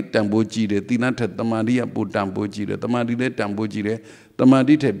လည်းတန်ဖိုးကြီးတယ်သီလထက်သမာဓိကပိုတန်ဖိုးကြီးတယ်သမာဓိလည်းတန်ဖိုးကြီးတယ်သမာ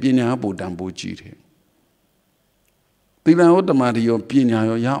ဓိထက်ပညာကပိုတန်ဖိုးကြီးတယ်သီလရောသမာဓိရောပညာ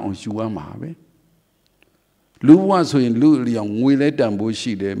ရောရအောင်ယူရမှာပဲလူဘဝဆိုရင်လူအလျောင်ငွေလည်းတန်ဖိုး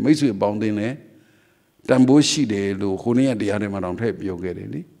ရှိတယ်မိတ်ဆွေပေါင်းတင်လည်းတန်ဖိုးရှိတယ်လို့ခုနေ့ကတရားထဲမှာတောင်ထည့်ပြောခဲ့တယ်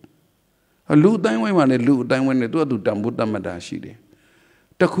လေလူအတိုင်းဝိုင်းမှာလည်းလူအတိုင်းဝိုင်းနဲ့သူကသူတန်ဖိုးတတ်မှတ်တာရှိတယ်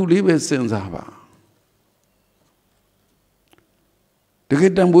တခုလေးပဲစဉ်းစားပါတက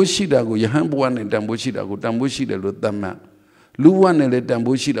ယ်တန်ဖိုးရှိတာကိုယဟန်ဘဝနဲ့တန်ဖိုးရှိတာကိုတန်ဖိုးရှိတယ်လို့သတ်မှတ်လူဘဝနဲ့လည်းတန်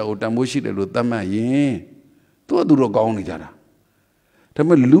ဖိုးရှိတာကိုတန်ဖိုးရှိတယ်လို့သတ်မှတ်ရင်သူကသူတော့ကောင်းနေကြတာဒါပေ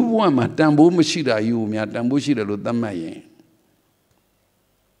မဲ့လူဘဝမှာတန်ဖိုးမရှိတာယူများတန်ဖိုးရှိတယ်လို့သတ်မှတ်ရင်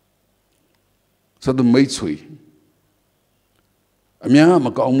ဆိုတော့မိတ်ဆွေအများမ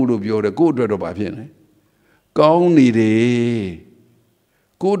ကောင်းမှုလို့ပြောတယ်ကိုယ့်အတွက်တော့ဘာဖြစ်လဲကောင်းနေတယ်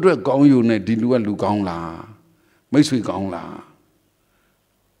ကိုယ့်အတွက်ကောင်းယူနေဒီလူကလူကောင်းလားမိတ်ဆွေကောင်းလား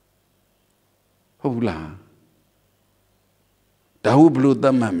ဟုတ်ဘူးလားဒါဟုဘလို့သ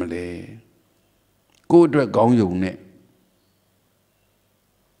တ်မှတ်မလဲကိုယ့်အတွက်ကောင်းယုံနဲ့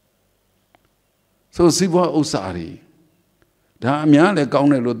ဆိုစီးပွားဥစ္စာတွေဒါအများလည်းကောင်း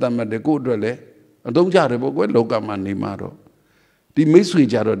တယ်လို့သတ်မှတ်တယ်ကိုယ့်အတွက်လည်းအသုံးကျတယ်ပေါ့ကွယ်လောကမှာနေမှာတော့ဒီမိတ်ဆွေ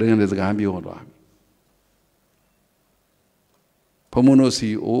ကြတော့တကယ်လည်းစကားပြောသွားပြီဘုံမနိုစီ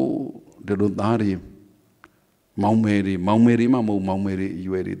အိုးဒီလိုသားတွေမောင်မယ်တွေမှမဟုတ်မောင်မယ်တွေအ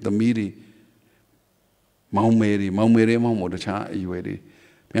ရွယ်တွေသမီးတွေမောင်မယ်တွေမောင်မို့တခြားအရွယ်တွေ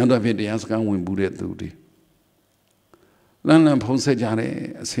များသောအားဖြင့်တရားစကားဝင်ဘူးတဲ့သူတွေလမ်းဖုံးဆက်ကြတယ်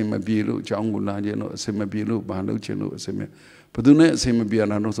အစင်မပြေလို့အကြောင်းကိုလာခြင်းလို့အစင်မပြေလို့ဘာလုပ်ခြင်းလို့အစင်မဘယ်သူနဲ့အစင်မပြေ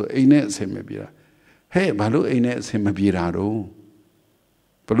တာတော့ဆိုအိမ်နဲ့အစင်မပြေတာဟဲ့ဘာလို့အိမ်နဲ့အစင်မပြေတာတော့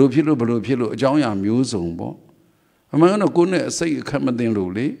ဘလို့ဖြစ်လို့အကြောင်းအရာမျိုးစုံပေါ့အမှန်ကတော့ကိုယ်နဲ့စိတ်အခက်မသိ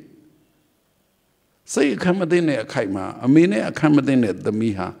လို့လေစိတ်အခက်မသိတဲ့အခိုက်မှာအမေနဲ့အခက်မသိတဲ့သ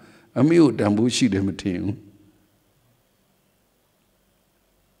မီးဟာအမေကိုတန်ဖိုးရှိတယ်မထင်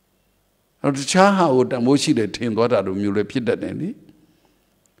ဘူးတခြားဟာကိုတန်ဖိုးရှိတယ်ထင်သွားတာလိုမျိုးလည်းဖြစ်တတ်တယ်လေ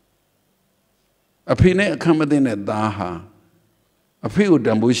အဖေနဲ့အခက်မသိတဲ့သားဟာအဖေကိုတ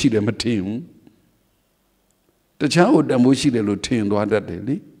န်ဖိုးရှိတယ်မထင်ဘူးတခြားကိုတန်ဖိုးရှိတယ်လို့ထင်သွားတတ်တယ်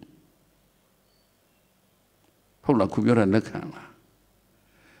လေဟုတ်လားခုပြောတာလက်ခံလား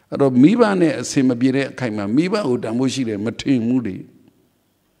အဲ့တော့မိဘနဲ့အစင်မပြေတဲ့အခိုက်မှာမိဘကိုတန်ဖိုးရှိတယ်မထင်ဘူးလေ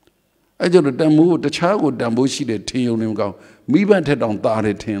အဲ့ကြောင့်တန်ဖိုးတခြားကိုတန်ဖိုးရှိတယ်ထင်ုံနေမကောင်းမိဘထက်တောင်သားတ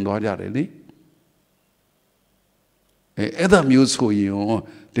ယ်ထင်သွားကြတယ်လေအဲ့ဒါမျိုးဆိုရင်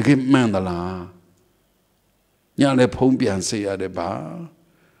တကယ်မှန်သလားညလည်းဖုံးပြန်စေရတယ်ပါ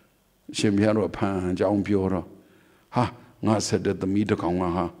ရှင်ဘုရားတော်ဖန်အကြောင်းပြောတော့ဟာငါဆက်တဲ့သမီးတစ်ကောင်က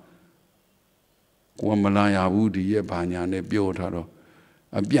ဟာကိုမလာရဘူးဒီရဲ့ဘာညာနဲ့ပြောထားတော့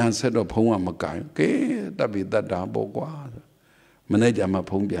အပြန်ဆက်တော့ဖုံးကမကင်ကဲတပ်ပြီးတတ်တာပေါ့ကွာ နေ့ကျမှ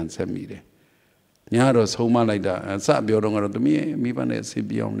ဖုံးပြန်ဆက်မိတယ်ညတော့ဆုံးမလိုက်တာစပြောတော့ကတော့သမီးမိဘနဲ့ဆင်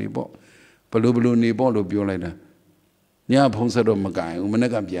ပြောင်းနေပေါ့ဘလို့နေပေါ့လို့ပြောလိုက်တာညဖုံးဆက်တော့မကင်ဘူးမ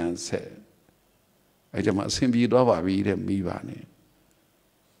နေ့ကပြန်ဆက်အဲ့ကြမှာအဆင်ပြေသွားပါပြီတဲ့မိဘနဲ့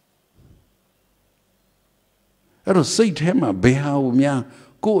အဲ့တော့စိတ်ထဲမှာဘယ်ဟာကိုများ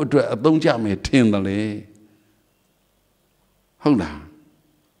ကိုယ့်အတွက်အသုံးချမယ်ထင်တယ်လေဟုတ်လား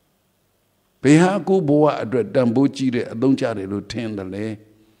ဘယ်ဟာကိုဘဝအတွက်တန်ဖိုးကြီးတဲ့အသုံးချတယ်လို့ထင်တယ်လေ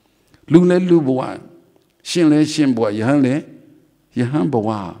လူလဲလူဘဝရှင်လဲရှင်ဘဝယဟန်လဲယဟန်ဘဝ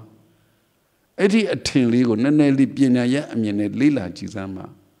အဲ့ဒီအထင်လေးကိုနည်းနည်းလေးပညာရဲ့အမြင်နဲ့လေးလာကြည့်စမ်းပါ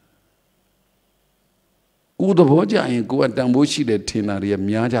ကိုယ်သဘောကျရင်ကိုယ်ကတန်ဖိုးရှိတယ်ထင်တာတွေက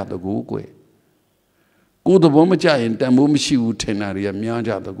များကြတကူကွယ်ကိုယ်သဘောမကျရင်တန်ဖိုးမရှိဘူးထင်တာတွေကများ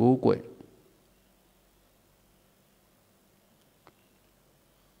ကြတကူကွယ်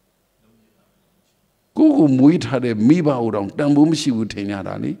ကိုယ်ကိုမွေးထားတဲ့မိဘအိုတောင်တန်ဖိုးမရှိဘူးထင်ကြ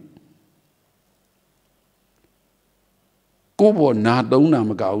တာလေကိုယ်ပေါ်နာသုံးနာ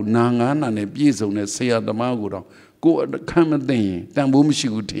မကဘူးနာငါးနာနဲ့ပြည့်စုံတဲ့ဆရာသမားကိုတော့ကိုယ်အခမ်းမသိရင်တန်ဖိုးမရှိ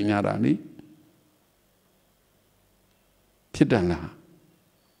ဘူးထင်ကြတာလေဖြစ်တယ်လား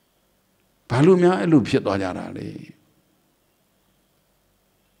ဘာလို့များအဲ့လိုဖြစ်သွားကြတာလဲ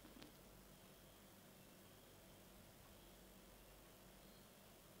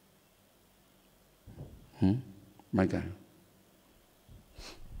မိုက်ကန်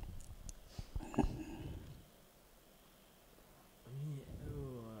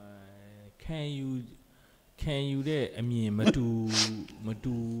ခံယူတဲ့အမြင်မ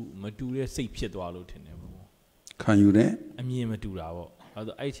တူတဲ့စိတ်ဖြစ်သွားလို့ထင်တယ်ပေါ့ခံယူတဲ့အမြင်မတူတာပေါ့အဲ့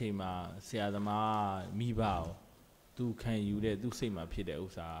တော့အဲ့ချိန်မှာဆရာသမားမိဘရောသူခံယူတဲ့သူစိတ်မှာဖြစ်တဲ့ဥ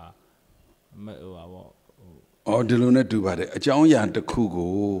စ္စာဟိုပါပေါ့အော်ဒီလိုနဲ့တူပါတယ်အကြောင်းအရာတစ်ခု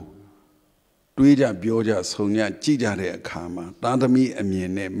ကိုတွေးကြပြောကြဆုံညကြည့်ကြတဲ့အခါမှာသားသမီးအမြင်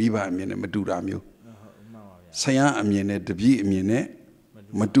နဲ့မိဘအမြင်နဲ့မတူတာမျိုးဆရာအမြင်နဲ့တပည့်အမြင်နဲ့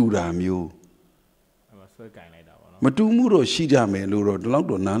မတူတာမျိုးဆွဲကင်လိုက်တာပေါ့နော်မတူမှုတော့ရှိကြမယ်လို့တော့ဒီလောက်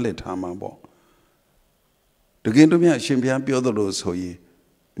တော့နားလည်ထားမှာပေါ့တကယ်တော့မြတ်ရှင်ဘုရားပြောသလိုဆိုရင်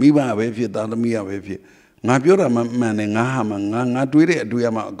မိဘပဲဖြစ်သားသမီးပဲဖြစ်ငါပြောတာမှမှန်တယ်ငါဟာမှငါတွေးတဲ့အတွေ့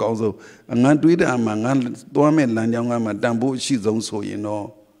အမှအကောင်းဆုံးငါတွေးတဲ့အမှငါသွားမဲ့လမ်းကြောင်းကမှတန်ဖိုးအရှိဆုံးဆိုရင်တော့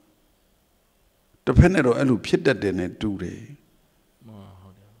တစ်ဖက်နဲ့တော့အဲ့လိုဖြစ်တတ်တယ်နဲ့တူတယ်ဟု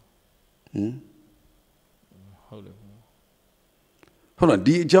တ်တယ်ဟုတ်တယ်ဟုတ်လား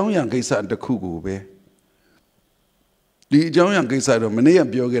ဒီအကြောင်းအရာကိစ္စတစ်ခုကိုပဲဒီအကြောင်းအရာကိစ္စတော့မနေ့က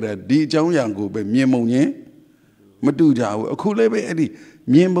ပြောခဲ့တာဒီအကြောင်းအရာကိုပဲမြင်မုံချင်းမတူကြဘူးအခုလည်းပဲအဲ့ဒီ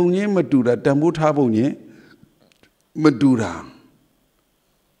မြင်ပုံချင်းမတူတာတန်ဖိုးထားပုံချင်းမတူတာ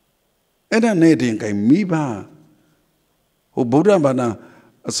အဲ့ဒါနဲ့တင်ကြမိဘဟိုဗုဒ္ဓဘာသာ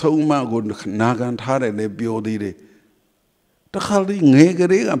အဆုံးအမကိုနာခံထားတယ်လေပြောသေးတယ်တခါလေးငယ်က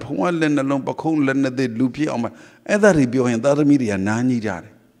လေးကဖုံးဝလက်နှလုံးပခုံးလက်နဲ့လူဖြစ်အောင်အဲ့ဒါတွေပြောရင်သားသမီးတွေကနားကြီးကြတ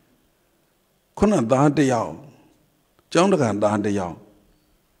ယ်ခုနသားတယောက်ကျောင်းတက္ကသိုလ်သားတယောက်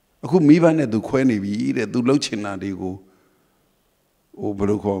အခုမိဘနဲ့သူခွဲနေပြီတဲ့သူလှုပ်ချင်တာတွေကိုဟိုဘယ်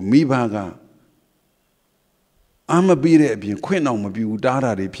လိုခေါ်မိဘကအာမပြီးတဲ့အပြင်ခွင့်အောင်မပြူတား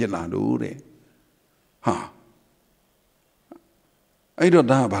တာတွေဖြစ်လာလို့တဲ့ဟာအဲ့တော့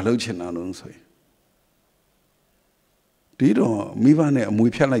ဒါကဘာလှုပ်ချင်တာလို့ဆိုရင်ဒီတော့မိဘနဲ့အမွေ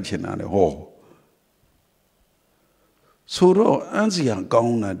ဖြတ်လိုက်ချင်တာလေဟောဆိုတော့အန်းစီရကော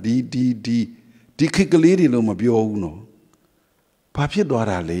င်းတာဒီခေတ်ကလေးတွေလို့မပြောဘူးနော်ဘာဖြစ်သွား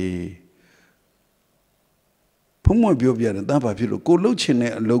တာလဲဘုံမပြောပြတယ်တာဘာဖြစ်လို့ကိုလှုပ်ချင်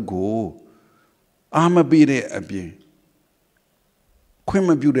တဲ့အလုပ်ကိုအာမပေးတဲ့အပြင်ခွင့်မ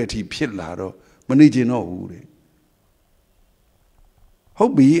ပြုတဲ့အထိဖြစ်လာတော့မနေကျင်တော့ဘူးတဲ့ဟု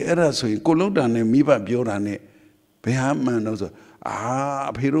တ်ပြီအဲ့ဒါဆိုရင်ကိုလှုပ်တာနဲ့မိဘပြောတာနဲ့ဘယ်ဟာမှန်တော့ဆို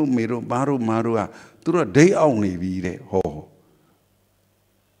အဖေတို့မေတို့ဘာတို့မာတို့ကသူတို့ဒိတ်အောင်နေပြီတဲ့ဟော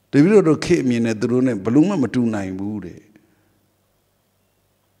တပည့်တော်ခေအမြင်နဲ့သူတို့နဲ့ဘလို့မှမတူနိုင်ဘူးတဲ့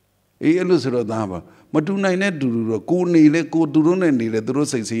အဲ့လိုဆိုတော့သားပါမတူနိုင်တဲ့တူတော့ကိုနေလေကိုသူတို့နဲ့နေလေသူတို့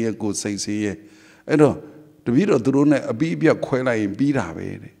စိတ်ဆင်းရဲကိုစိတ်ဆင်းရဲအဲ့တော့တပည့်တော်သူတို့နဲ့အပြီးအပြတ်ခွဲလိုက်ရင်ပြီးတာပဲ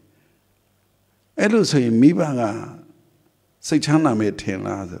တဲ့အဲ့လိုဆိုရင်မိဘကစိတ်ချမ်းသာမယ်ထင်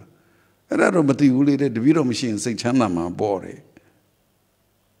လားဆိုအဲ့ဒါတော့မသိဘူးလေတဲ့တပည့်တော်မရှိရင်စိတ်ချမ်းသာမှာပေါ့တယ်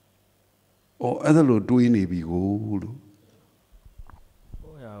အဲ့ဒါလို့တွေးနေပြီကိုလို့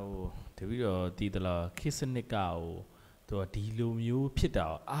ဟိုတပည့်တော်တည်တလားခေတ်စနစ်ကသူကဒီလိုမျိုးဖြစ်တာ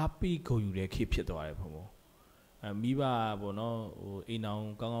အားပေးဂုဏ်ယူတဲ့ခေတ်ဖြစ်သွားတယ်ဘုံမိဘပေါ့နော်ဟိုအိမ်အောင်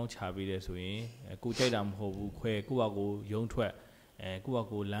ကောင်းကောင်းခြာပေးတယ်ဆိုရင်ကိုကြိုက်တာမဟုတ်ဘူးခွဲကိုယ့်ဘာကိုရုံးထွက်ကိုယ့်ဘာ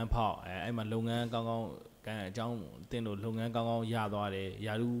ကိုလမ်းဖောက်အဲ့မှာလုပ်ငန်းကောင်းကောင်းအကြောင်းအတင်းတို့လုပ်ငန်းကောင်းကောင်းရသွားတယ်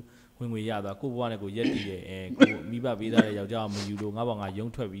ယာလူဟ ဝင်ငွေရသွားကိုဘွားနဲ့ကိုရက်တည်ရဲ့ကိုမိဘပေးသားတဲ့ယောက်ျားမယူလို့ငါ့ဘောင်ငါရုံ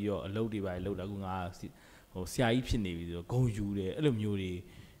ထွက်ပြီးတော့အလုပ်တွေပါလုပ်တာအခုငါဟိုဆရာကြီးဖြစ်နေပြီဆိုတော့ဂုံယူတယ်အဲ့လိုမျိုးတွေ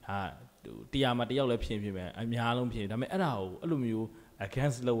ဟာတရားမှာတယောက်လည်းဖြစ်မယ်အများလုံးဖြစ်ဒါပေမဲ့အဲ့ဒါကိုအဲ့လိုမျိုး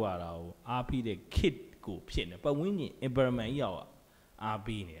against လောက်ရတာကိုအားပြီးတဲ့ kid ကိုဖြစ်နေပတ်ဝန်းကျင် environment ကြီးရောအား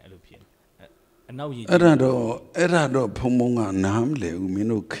ပြီးနေအဲ့လိုဖြစ်အနောက်ကြီးအဲ့ဒါတော့ဖုံဖုံကနားမလဲဘူးမင်း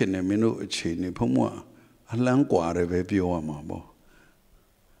တို့ခင်နေမင်းတို့အခြေအနေဖုံဖုံကအလန်းกว่าတယ်ပဲပြောရမှာပေါ့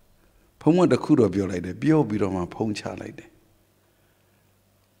ဖုံဖုံတခုတော့ပြောလိုက်တယ်ပြောပြီးတော့မှဖုံချလိုက်တယ်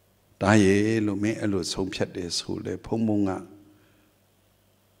ဒါရဲ့လို့မင်းအဲ့လိုဆုံးဖြတ်တယ်ဆိုလေဖုံဖုံက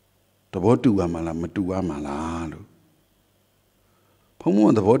သဘောတူရမှာလားမတူရမှာလားလို့ဖုံဖုံ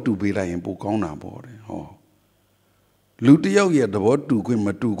ကသဘောတူပေးလိုက်ရင်ပိုကောင်းတာပေါ့တယ်ဟောလူတယောက်ရဲ့သဘောတူခွင့်မ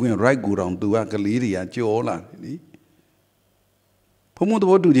တူခွင့် right ကိုတောင်သူကကလေးတွေကကြောလာတယ်လေဖုံဖုံသ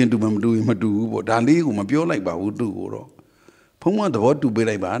ဘောတူခြင်းတူမတူရင်မတူဘူးပေါ့ဒါလေးကိုမပြောလိုက်ပါဘူးသူ့ကိုတော့ဖုံဖုံသဘောတူပေး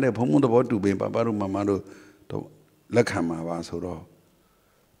လိုက်ပါတဲ့ဖုံဖုံသဘောတူပေးပါပါတို့မမတို့လက်ခံပါပါဆိုတော့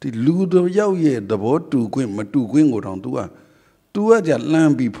ဒီလူတယောက်ရဲ့သဘောတူခွင့်မတူခွင့်ကိုတောင်သူကကြလှ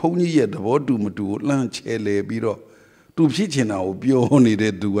မ်းပြီးဖုံကြီးရဲ့သဘောတူမတူကိုလှမ်းချဲလေပြီးတော့သူဖြစ်ချင်တာကိုပြောနေ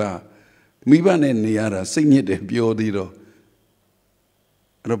တဲ့သူကမိဘနဲ့နေရတာစိတ်ညစ်တယ်ပြောသေးတော့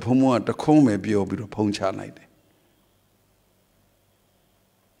အဲ့တော့ဖုံကတခုံးပဲပြောပြီးတော့ဖုံချလိုက်တယ်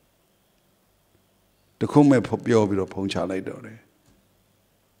တခုံးပဲပြောပြီးတော့ဖုံချလိုက်တော့တယ်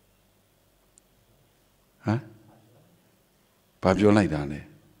ဟမ်ဘာပြောလိုက်တာလဲ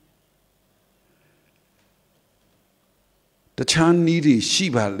တခြားနည်းတွေရှိ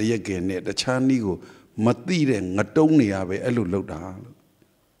ပါလျက်ကဲနဲ့တခြားနည်းကိုမသိတဲ့ငတုံးနေရပဲအဲ့လိုလုပ်တာလို့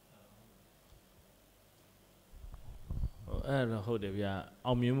အဲ့တော့ဟုတ်တယ်ဗျာ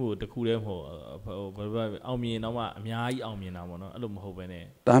အောင်မြင်မှုတခုတည်းမဟုတ်ဘာအောင်မြင်တော့မှအများကြီးအောင်မြင်တာပေါ့နော်အဲ့လိုမဟုတ်ပဲနဲ့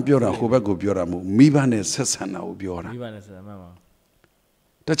တားပြောတာဟိုဘက်ကိုပြောတာမဟုတ်မိဘနဲ့ဆက်ဆံတာကိုပြောတာမိဘနဲ့ဆက်ဆံမှပါ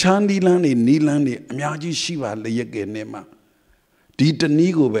တခြားနီလန်းနေအများကြီးရှိပါလျက်ကဲနဲ့မှဒီတန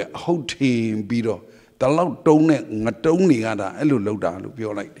ည်းကိုပဲအဟုတ်ထင်ပြီးတော့တလောက်တုံးနဲ့ငတုံးတွေကတာအဲ့လိုလုပ်တာလို့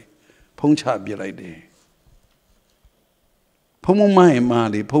ပြောလိုက်တယ်ဖုံးချပြလိုက်တယ်ဖုံမရင်မာ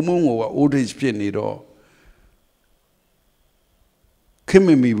လေဖုံက old age ဖြစ်နေတော့ခင်မ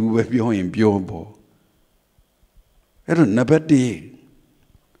မီဘူးပဲပြောရင်ပြောပေါ့အဲ့တော့နံပါတ်1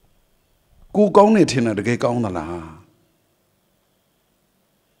ကိုကောင်းနေထင်တာတကယ်ကောင်းသလား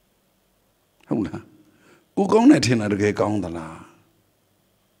ဟုတ်လားကိုကောင်းနေထင်တာတကယ်ကောင်းသလား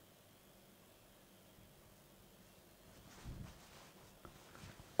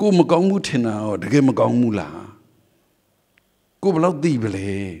ကိုမကောင်းဘူးထင်တာတော့တကယ်မကောင်းဘူးလားကိုဘယ်လောက်သိပ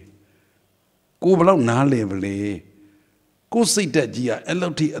လဲကိုဘယ်လောက်နားလည်ပလဲကိုစိတ်တက်ကြီးอ่ะအဲ့လော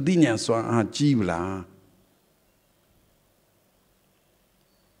က်ထိအသိဉာဏ်စွမ်းအားကြီးပလား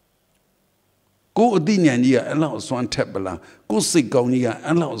ကိုအသိဉာဏ်ကြီးอ่ะအဲ့လောက်စွမ်းထက်ပလားကိုစိတ်ကောင်းကြီးอ่ะ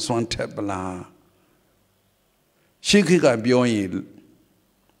အဲ့လောက်စွမ်းထက်ပလားရှေးခေတ်ကပြောရင်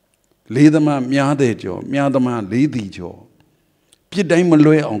လေးသမားများတဲ့ကြောများသမားလေးသည်ကြောပြစ်တိုင်းမ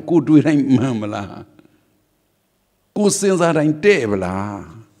လွဲအောင်ကိုတွေးတိုင်းမှန်မလားကိုစဉ်းစားတိုင်းတဲ့ပ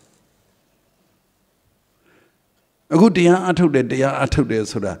လားအခုတရားအထုတ်တယ်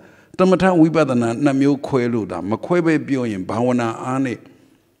ဆိုတာတမထဝိပဿနာနှစ်မျိုးခွဲလို့တာမခွဲပဲပြောရင်ဘာဝနာအားနဲ့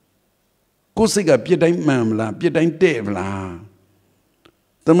ကိုယ်စိတ်ကပြစ်တိုင်းမှန်မလားပြစ်တိုင်းတဲ့မလား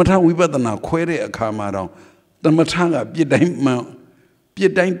တမထဝိပဿနာခွဲတဲ့အခါမှာတော့တမထကပြစ်တိုင်းမှန်ပြ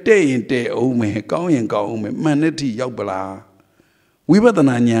စ်တိုင်းတဲ့ရင်တဲ့အောင်မယ်ကောင်းရင်ကောင်းအောင်မယ်မှန်တဲ့ထိရောက်ပလားဝိပဿ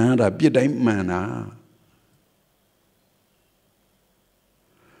နာဉာဏ်ကပြစ်တိုင်းမှန်တာ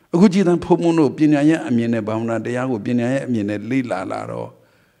အခုကြည်တန်ဖုံမုံတို့ပညာရဲ့အမြင်နဲ့ဘာဝနာတရားကိုပညာရဲ့အမြင်နဲ့လေ့လာလာတော့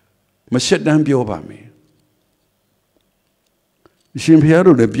မရှက်တမ်းပြောပါမယ်ရှင်ဘုရား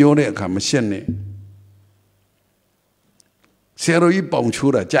တို့လည်းပြောတဲ့အခါမရှက်နဲ့ဆရာတော်ကြီးပေါင်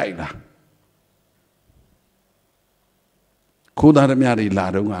ချိုးတာကြိုက်လားခိုးသားသမားတွေလာ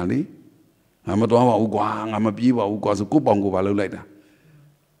တော့ငါလေငါမသွားပါဘူးကွာငါမပြေးပါဘူးကွာဆိုကိုပေါင်ကိုပါလှုပ်လိုက်တာ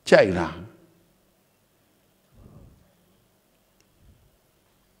ကြိုက်လား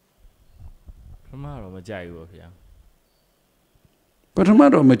ပထမတော့မကြိုက်ဘူးပေါ့ဗျာပထမ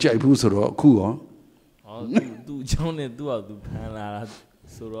တော့မကြိုက်ဘူးဆိုတော့အခုရောသူအကြောင်းနဲ့သူ့အောင်သူဖန်လာတာ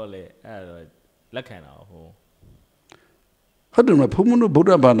ဆိုတော့လေအဲ့ဒါလက်ခံတာဟုတ်တယ်မဘုံမတို့ဗုဒ္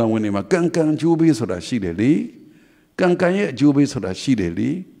ဓဘာသာဝင်တွေမှာကံအကျိုးပေးဆိုတာရှိတယ်လေကံရဲ့အကျိုးပေးဆိုတာရှိတယ်လေ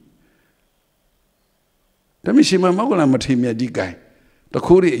ဒါမှရှိမှမောက်ကလာမထေမြတ်ကြီးကိုင်တ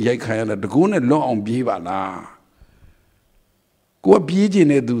ခိုးတွေရိုက်ခံရတာတကိုးနဲ့လွတ်အောင်ပြေးပါလားကိုကပြေးကျင်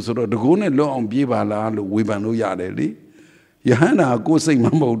တဲ့သူဆိုတော့တကိုးနဲ့လွတ်အောင်ပြေးပါလားလို့ဝေဖန်လို့ရတယ်လေယဟန္တာကိုစိတ်မ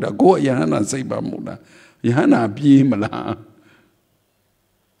မဟုတ်တာကိုယဟန္တာစိတ်မမဟုတ်တာယဟန္တာပြေးမလား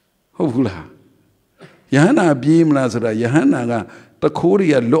ဟုတ်ဘူးလားယဟန္တာပြေးမလားဆိုတာယဟန္တာက the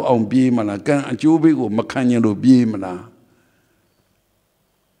Korea look on Beamana, can a Joby or Macanian Beamana.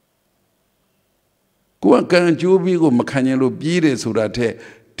 Go and can Joby or Macanian Beade so that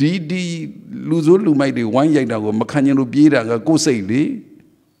Didi Luzulu might be 1 year ago, Macanian Beade and go say Lee.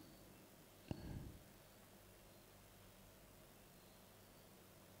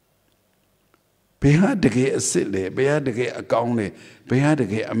 Be had to get a silly, be had to get a gowny, be had to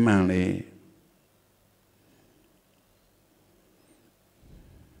get a manly.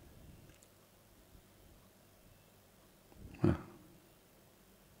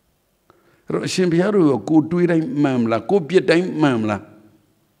 Shimpiaru, go do it, mamla, go be a dime mamla.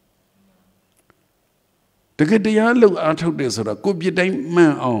 To get the yellow out of this, or go be a dime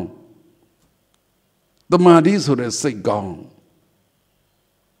man on. The Madis or the sick gone.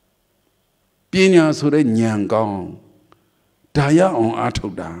 Pinya so the nyang gong, Daya on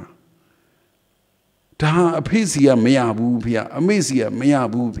Atoda. Ta apisia mea bupia, amazia mea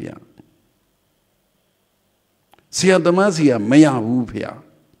bupia. Sia damasia mea bupia.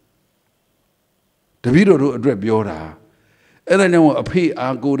 The video to address Biora. And I know a pay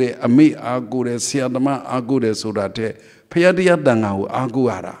agode, a me agode, sia dama agode so that Payadia dangau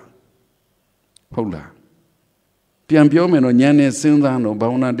aguara. Hola. Piampiomeno Yane Sindano,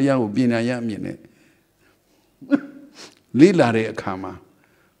 Bauna dia Ubina Yamine. Lilare Kama.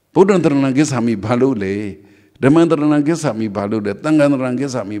 Pudanrangisami Balule, the Mandranangisami Balude,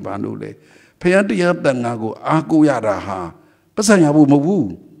 Tanganrangisami Balule. Payadia dangago, Agu Yaraha, Pasayabu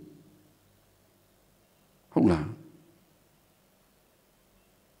Mabu. Hola.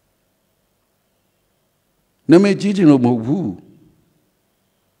 Name Gigino Mabu.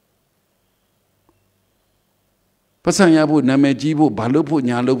 Pasanyabu, Namejibo, Balupu,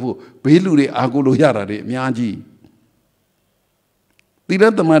 Nyalupu, Biluri, Agulu Yara, Miaji.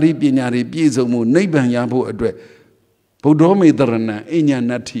 Did the Mari Pinari, Pizomu, Neighbor Yabu address. Bodome Drana, Inya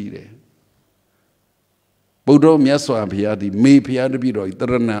Natire. Bodom Yaswa Piadi, May Piadabiro,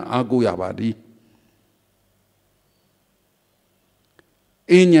 Drana, Agu Yabadi.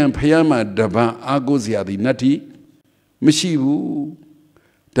 Inya Payama Daba, Aguziadi, Nati, Mishibu.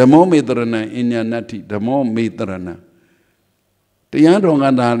 The more medrana in your nutty, the more medrana. The young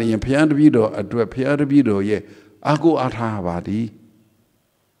Rongandali and Piano Vido at the Piano Vido, ye, Agu Athabadi.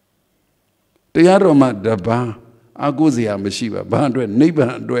 The Yaroma Daba, Aguzia Meshiva, Bandre, neighbor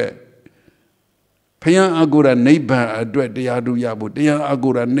and dwe. Paya Agura neighbor at dwe, the Yadu Yabu, the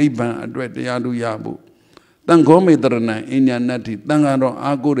Agura neighbor at dwe, the Yadu Yabu. Tango medrana in your nutty, Tangaro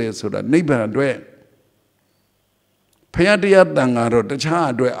Agure so that neighbor at dwe. Payadia Dangaro, the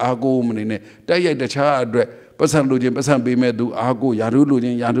child, Ago Mine, Daya the child, Pasan Lujin, Pasan Bimedu, Ago, Yaru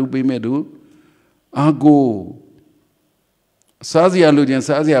Lujin, Yaru Bimedu, Ago Sazia Lujin,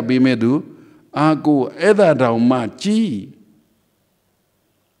 Sazia Bimedu, Ago, Eda Dauma, G.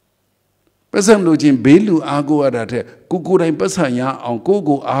 Pasan Lujin, Belu, Ago Adate, Kuku and Pasanya, on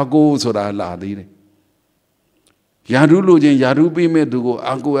Gogo, Ago, so that ladi. Yaru Lujin, Yaru Bimedu,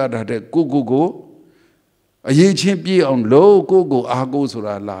 Ago Adate, Kuku. A ye champion on low go agos or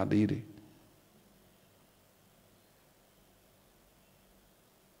a lady.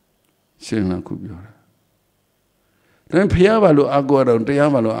 Shana Kubiora. Then Piavalu Agora,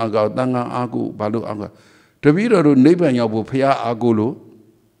 Tiavalo Aga, Danga Agu, Balu Aga. The video to neighbor Yabu Pia Agolo.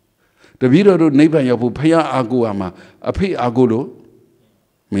 The video to neighbor Yabu Pia Aguama, a P Agolo.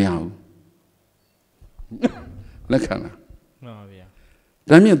 Meow. Lakana. No, yeah.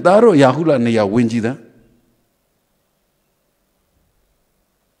 Damien Daro Yahula Nia Winjida.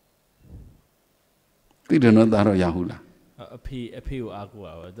 Didn't know that Yahula. A P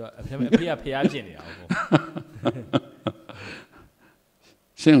Agua, a Piagini.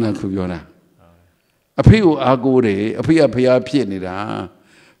 Shana Kubiora. A P Agore, a Pia Pianida,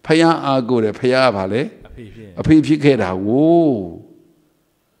 Paya Agore, Paya Vale, a P Picada, whoa.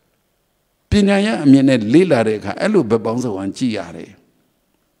 Pinaya, Mine Lila Reca, Elu Babonzo and Giare.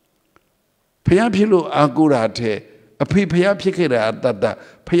 Paya Pilo Agurate. A Pia Picada that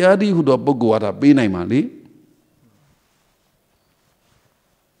Payadi who do Boguata Bina Mali.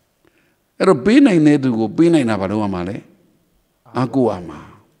 At a Bina Nedu, Bina Navarua Male, Aguama.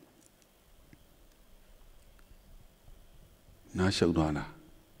 Nashodana.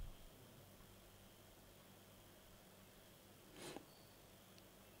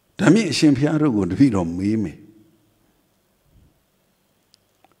 Dami Shimpiaro would feed on me.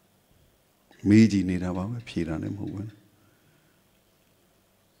 Meiji need about a piran and movement.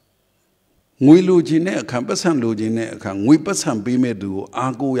 We lugine, Campasan lugine, can we pass some bime do,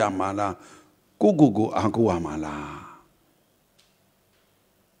 Agu Yamala, Gugu Agu Amala.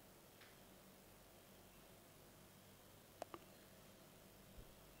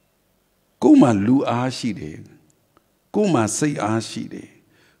 ကိုမှလူအားရှိတယ်ကိုမှစိတ်အားရှိတယ်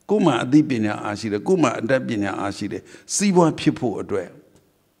ကိုမှအသိပညာအားရှိတယ်ကိုမှအတတ်ပညာအားရှိတယ်စီးပွားဖြစ်ဖို့အတွက်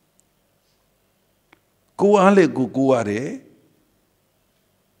ကိုအားလေကိုရတယ်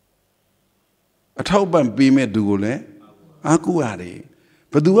အထောက်ပံ့ပေးမဲ့သူကိုလည်းအားကိုရတယ်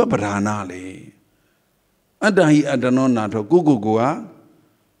ဘသူကပဓာနာလေအတ္တဟိအတ္တနောနာထောကိုက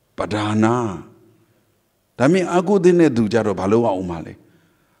ပဓာနာဒါမြင်အားကိုတဲ့သူကြတော့ဘာလို့အောင်မလဲ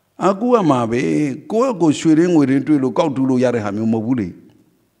အားကိုရမှာပဲကိုယ့်ကိုရွှေရင်းငွေရင်းတွေ့လို့ကောက်တူးလို့ရတဲ့ဟာမျိုးမဟုတ်ဘူးလေ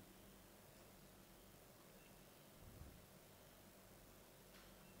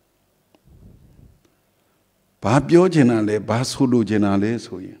ဘာပြောချင်တာလဲဘာဆိုလိုချင်တာလဲ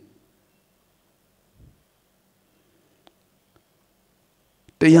ဆိုရင်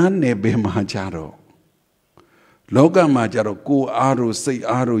တရားနယ်ပယ်မှာကြတော့လောကမှာကြတော့ကိုယ်အားတို့စိတ်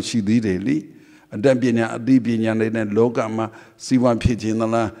အားတို့ရှိသေးတယ်လေအတတ်ပညာအသိပညာတွေနဲ့လောကမှာစီဝါဖြစ်ခြင်းသ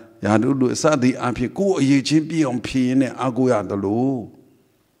လားယာတို့လူအစသည်အဖြစ်ကိုယ်အရေးချင်းပြည့်အောင်ဖြည့်ရင်းနဲ့အားကိုးရတယ်လို့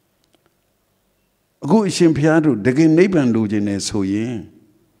အခုအရှင်ဘုရားတို့တကယ်နိဗ္ဗာန်လိုချင်နေဆိုရင်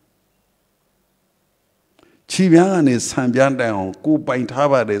ခြေပြားကနေဆံပြားတိုင်အောင်ကိုယ်ပိုင်ထား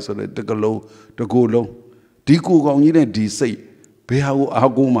ပါတယ်ဆိုတဲ့တကလုံးတကိုယ်လုံးဒီကိုယ်ကောင်ကြီးနဲ့ဒီစိတ်ဘယ်ဟာကို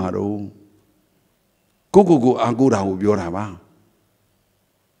အားကိုးမှာတော့ကိုအားကိုးတာကိုပြောတာပါ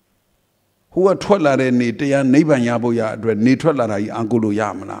ဟိုကထွက်လာတဲ့နေတရားနိဗ္ဗာန်ရဖို့ရအတွက်နေထွက်လာတာကြီးအားကိုးလို့ရ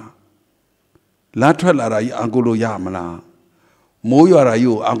မလားလာထွက်လာတာကြီးအားကိုးလို့ရမလားမိုးရွာတာ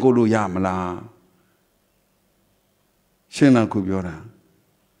ကြီးကိုအားကိုးလို့ရမလားရှင်းလားခုပြောတာ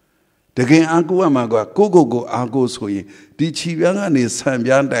တကယ်အားကိုးရမှာကကိုအားကိုးဆိုရင်ဒီခြေပြားကနေဆံ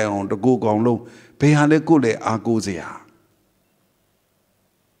ပြားတိုင်အောင်တကူကောင်လုံးဘယ်ဟာလဲကိုလည်းအားကိုးစရာ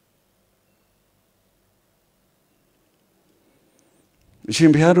အရှ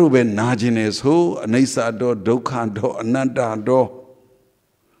င်ဘုရားတို့ပဲနာကျင်နေဆိုအနိစ္စတော့ဒုက္ခတော့အနတ္တတော့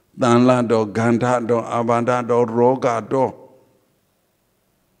တန်လတော့ဂန္ဓတော့အာဘာဒတော့ရောဂတော့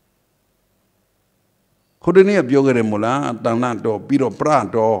ခုတနေ့ပြောကြတယ်မို့လားတန်လတော့ပြီးတော့ပရ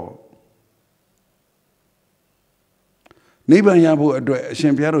တော့နိဗ္ဗာန်ရဖို့အတွက်အရှ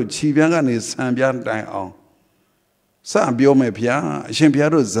င်ဘုရားတို့ခြေပြားကနေဆံပြားတိုင်အောင်စပြောမယ်ဗျာအရှင်ဘု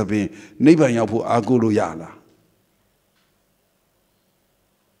ရားတို့သဘင်နိဗ္ဗာန်ရောက်ဖို့အားကိုးလို့ရလား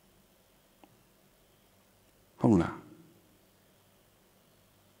ဟုတ်လား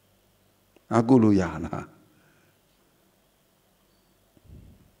အားကိုးလို့ရလား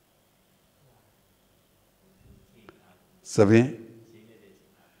သဘင်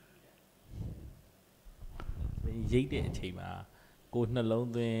ရိတ်တဲ့အချိန်မှာကိုနှလုံး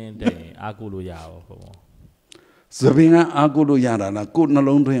သွင်းတဲ့အားကိုးလို့ရအောင်ဘုံသဘင်ကအားကိုးလို့ရတာလားကိုနှ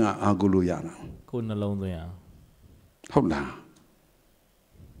လုံးသွင်းကအားကိုးလို့ရတာကိုနှလုံးသွင်းအောင်ဟုတ်လား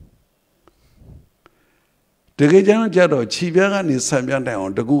တကယ်ကြတော့ခြေပြားကနေဆံပြားတိုင်အော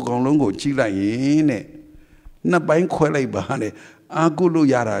င်တကူကောင်လုံးကိုကြည့်လိုက်ရင်တဲ့နှစ်ပိုင်းခွဲလိုက်ပါတဲ့အားကိုးလို့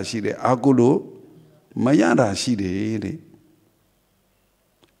ရတာရှိတယ်အားကိုးလို့မရတာရှိတယ်တဲ့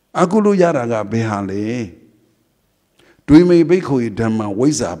အားကိုးလို့ရတာကဘယ်ဟာလဲတွေးမိဘိက္ခုဓမ္မဝိ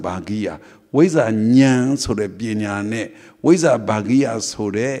ဇ္ဇာဘာဂိယဝိဇ္ဇာဉာဏ်ဆိုတဲ့ပညာနဲ့ဝိဇ္ဇာဘာဂိယဆို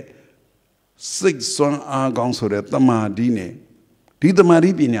တဲ့စိတ်စွမ်းအားကောင်းဆိုတဲ့တမာတိနဲ့ဒီတမာတိ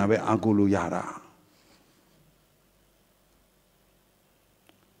ပညာပဲအားကိုးလို့ရတာ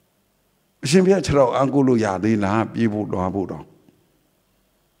အရှင်ဘုရားခြေတော့အားကိုးလို့ရသေးလားပြေးဖို့လွှားဖို့တော့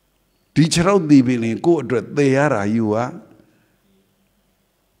ဒီခြေတော့တည်ပြီရင်ကိုယ့်အတွက်သေရတာယူဟာ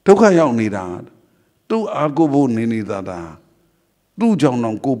ဒုက္ခရောက်နေတာသူ့အားကိုးဖို့နေနေတာသူ့ကြောင့်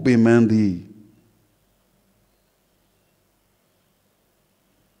တော့ကိုပင်မန်းသည်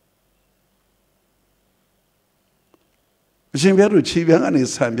အရှင်ဘုရားတို့ခြေပြားကနေ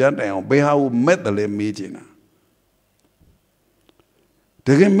ဆံပြားတိုင်အောင်ဘယ်ဟာကိုမဲ့တယ်လဲမေးချင်တာတ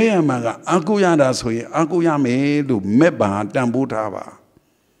ကယ်မေးရမှာကအားကိုးရတာဆိုရင်အားကိုးရမယ်လို့မဲ့ပါတန်ဖိုးထားပါ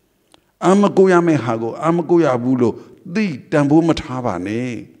အာမကိုးရမယ်ဟာကိုအာမကိုးရဘူးလို့သိတန်ဖိုးမထားပါ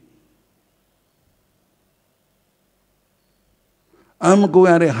နဲ့အာမကိုး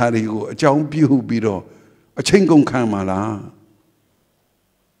ရတဲ့ဟာတွေကိုအကြောင်းပြုပြီးတော့အချိန်ကုန်ခံပါလား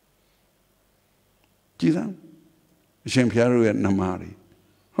ကြည်စမ်းအရှင်ဘုရားတို့ရဲ့နမတွေ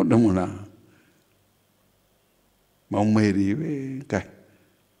ဟုတ်တယ်မလားမောင်မေတွေပဲကဲ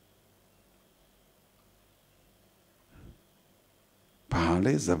ဘာ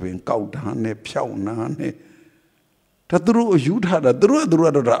လဲသဘင်ကောက်တာနဲ့ဖြောက်နာနဲ့ဒါသူတို့အယူထားတာသူတို့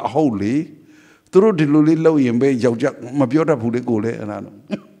တော့အဟုတ်လေသူတို့ဒီလိုလေးလောက်ရင်ပဲယောက်ျားမပြောတတ်ဘူးလေကိုလည်းအဲ့ဒါတော့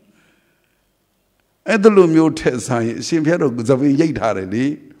အဲ့ဒါလိုမျိုးထက်ဆိုင်အရှင်ဘုရားတို့သဘင်ရိတ်ထားတယ်လေ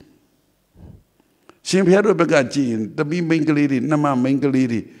ရှင်ဘုရားတို့ဘက်ကကြည့်ရင်တပီးမိန်းကလေးတွေနှမမိန်းကလေး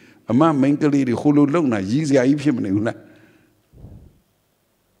တွေအမမိန်းကလေးတွေဟိုလိုလုံတာရည်စရာကြီးဖြစ်မနေဘူးလား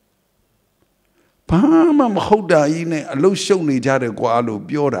Pama Hoda in a low show ni jade gualo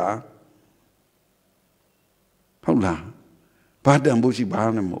bioda. Hola, Badam Bushi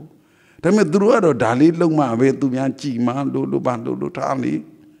Banamo. Tell me, Druado Dali, Loma, Vetumianchi, Mando, Bando, Lutani.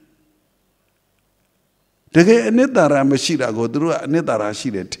 The Netara Mashira go through a Netara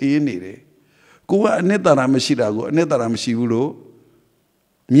Shida, Tini. Go a Netara Mashira go, Netara Mashiulo.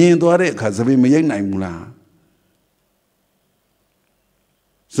 Me and Dore Kazabi Naimula.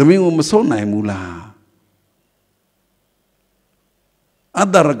 Samin Maso Naimula.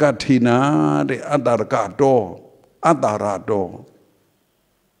 Adaragatina, the Adargado, Adarado.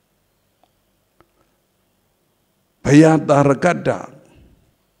 Payadaragada.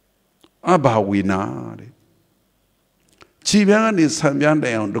 Abawina. Chibian is Sambian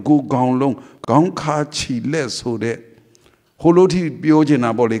down the good gong long, gong car chi less so that Holoti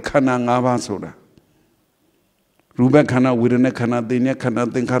Biogena Boli Kanang Avasoda. Rubekana with a nekana, the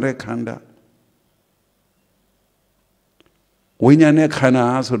nekana, the Karekanda. Winya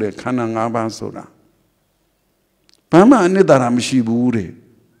nekana, so the Kanang Avasoda. Pama Nedaram Shibure.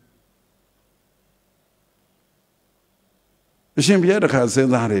 Shimpiata has said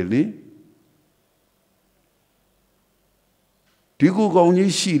that really. Diku Goni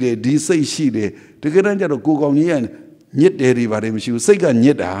Shide, D say Shide, to get under the Gugoni and yet derivative, she was saying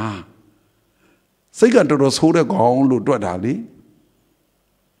yet ah. Saying to those who are gone, Ludwadi.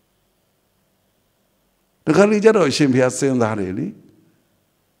 The Kalija of Shimpia said that really.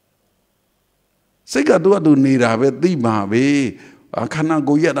 Saying to need a bit the Mabe, I cannot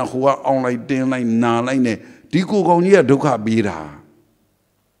go yet who are only 10 like 9 like Diku Goni Duka Bira.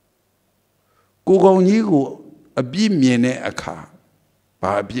 Gugoni a beam a car.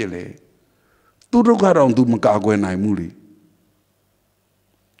 Ba Biele. Tudo Garon do Macago and I Muri.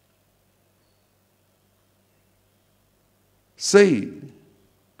 Say,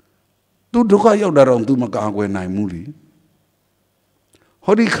 Tudo Gayon do Macago and I Muri.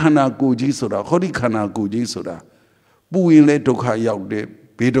 Hodikana Goji Soda, Hodikana Goji Soda. Buile Doka Yaude,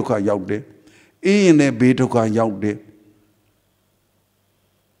 Bedoka Yaude, in a Bedoka Yaude.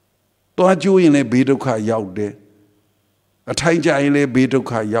 Toaju in a Bedoka Yaude. A Taija in a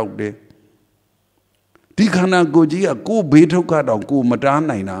Bedoka Yaude. Dikana Goji a go Bedoka don't go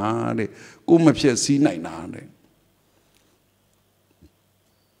Madana in a go Mapia Sina in a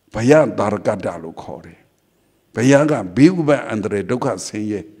Bayan Dargadalo Kore. Bayaga Biuba and the Doka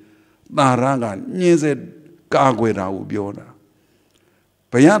say, Naranga, Nize Gagwera Ubiona.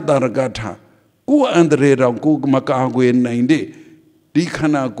 Bayan Dargata, go and the red of Gug Macagwe 90,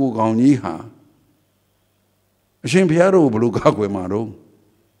 Dikana Gug on Yiha. Shimpiaro Blugagwe Maro.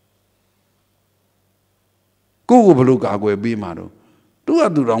 Go Blugagwe be Maro. Do I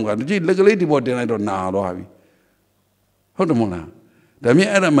do wrong? Like a lady bought I don't know. Hold on. The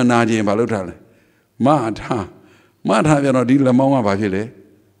mere Manaji in Balutale. Mata, Mata, you know, deal Mama Bajile.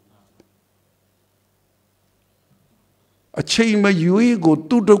 A chamber you go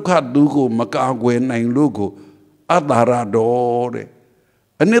to Dugo, Macagwe, and Logo, Adara Dore.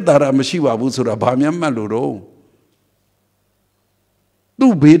 Another Mashiva Busura Bamian Maluro.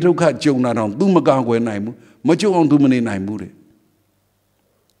 Do better cut Jonah on do Macagwe Naimu, Macho on Dumani Naimure.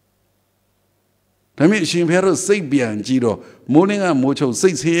 I mean, she had a Sabian Giro, morning and Mocho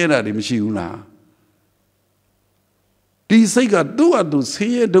 6 here at Mishuna. These say, do I do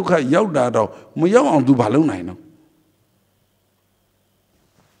see Duka Yaudado, Moyo on do Balloon?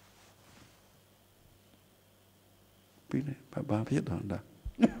 Papa Pieta.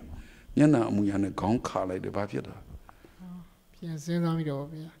 Yana Muyana gone car like the Bapieta. Yes, send me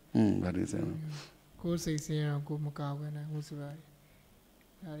over here. That is it. Go say, go Macaw and I was right.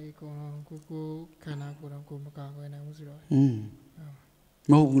 I go Cana go Macaw and I was right.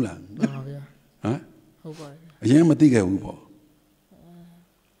 Mohula. Huh? A Yamatiga Ubo.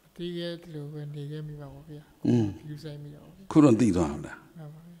 They get low when they get me over here. You say me over. Couldn't think on that.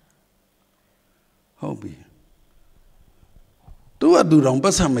 Hobby. Do I do wrong,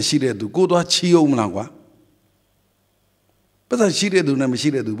 but some machine to go to a chio Mlagua? But I see they do not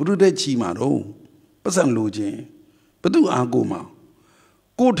machine to do that chimaro. But some lodging. But do I go ma?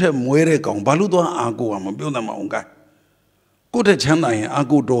 Go to Muere Gong, Baludo, I go, I'm a builder monga. Go to China, I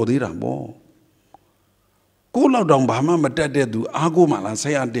go do the Rambo. Go loud down Bama, but that they do, I go mala,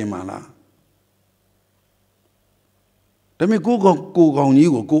 say I de mala. Let me go on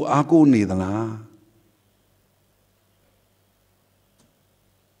you, go, I go neither la.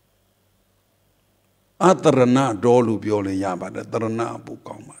 Atarana dolu biole yaba the Tarana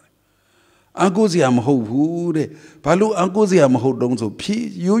Bukoma. Agoziam ho wood, Palu Agoziam ho don't so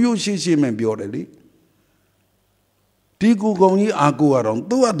peace, you she may be orderly. ဒီကူကောင်ကြီးအာကိုကတော့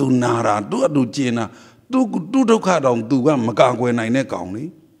သူ့အတူနာတာသူ့အတူကျင်တာသူ့ဒုက္ခတောင်သူကမကာကွယ်နိုင်တဲ့ကောင်လေ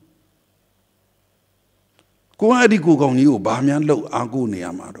ကိုကအဲ့ဒီကူကောင်ကြီးကိုဘာများလှုပ်အာကိုနေရ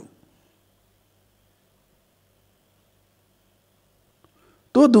မှာတော့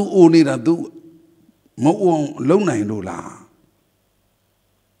တို့သူအိုနေတာသူမအောင်လုံနိုင်လို့လား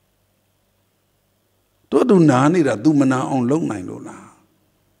တို့သူနာနေတာသူမနာအောင်လုံနိုင်လို့လား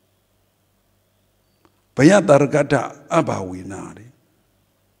ဘယတရကတအဘဝေနာတယ်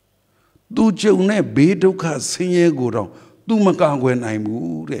သူကြုံတဲ့ဘေးဒုက္ခဆင်းရဲကိုတော့သူမကာကွယ်နိုင်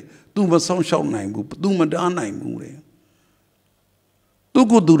ဘူးတဲ့သူမဆောင်ရှောက်နိုင်ဘူးသူမတားနိုင်ဘူးတဲ့သူ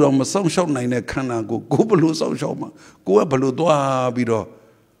ကိုသူတော့မဆောင်ရှောက်နိုင်တဲ့ခန္ဓာကိုဘလို့ဆောင်ရှောက်မှာကိုကဘလို့သွားပြီးတော့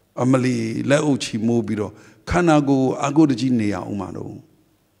အမလီလက်အုပ်ချီမိုးပြီးတော့ခန္ဓာကိုအာကိုတကြီးနေရအောင်မှာတော့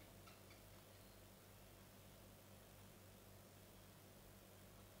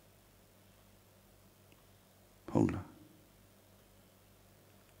ဟုတ်လား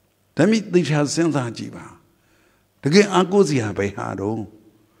ဒါမိသိချာစဉ်းစားကြည့်ပါတကယ်အာကိုစရာပဲဟာတော့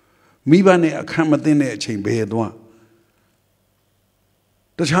မိဘနဲ့အခမ်းမသိတဲ့အချိန်ပဲသွား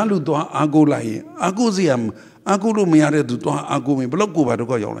တခြားလူသွားအာကိုလိုက်ရင်အာကိုစရာအာကိုလို့မရတဲ့သူသွားအာကိုမဘလောက်ကိုပါ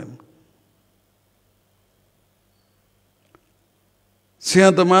တော့ရောက်လိုက်ဆရာ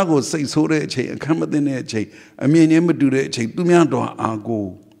သမားကိုစိတ်ဆိုးတဲ့အချိန်အခမ်းမသိတဲ့အချိန်အမြင်ချင်းမတူတဲ့အချိန်သူများတော့အာကို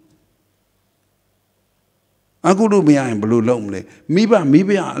အာကိုလို့မရရင်ဘယ်လိုလုပ်မလဲမိဘ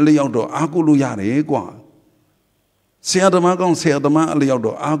အလျောက်တော့အာကိုလို့ရတယ်ကွာဆရာသမားကောင်းဆရာသမားအလျောက်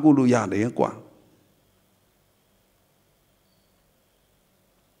တော့အာကိုလို့ရတယ်ကွာ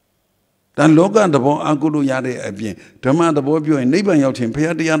ဒါလောကသဘောအာကိုလို့ရတဲ့အပြင်ဓမ္မသဘောပြောရင်နိဗ္ဗာန်ရောက်ခြင်းဘု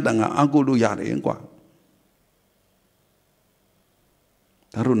ရားတရားတန်ခါအာကိုလို့ရတယ်ကွာ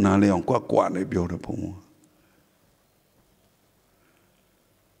ဒါတို့နားလဲအောင်ကွာလေးပြောတယ်ဘုံ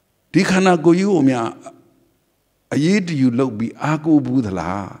ဒီခန္ဓာကိုယ်ကြီးကိုများအရေးတယူလုပ်ပြီးအာကိုဘူးသ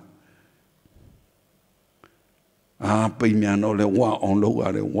လားပိန်မြန်တော့လဲဝအောင်လုပ်ရ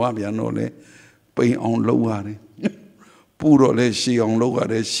တယ်ဝပြန်တော့လဲပိန်အောင်လုပ်ရတယ်ပူတော့လဲရှည်အောင်လုပ်ရ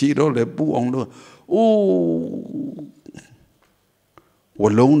တယ်ရှည်တော့လဲပူအောင်လုပ်အိုးဝ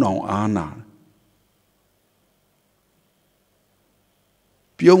လုံးအောင်အားနာ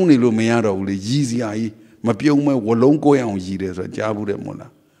ပြုံးနေလို့မရတော့ဘူးလေရည်စရာကြီးမပြုံးမဲ့ဝလုံးကိုအောင်ရည်တယ်ဆိုကြားဘူးတယ်မို့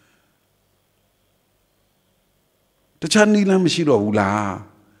လားတခြားနည်းလမ်းမရှိတော့ဘူးလား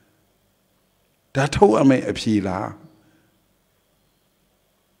ဒါထုတ်အမေအဖြေလား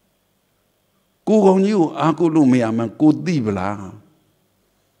ကိုကောင်ကြီးကိုအာကိုလို့မရမှန်းကိုသိပလား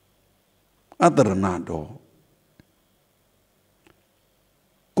အတ္တရဏတော်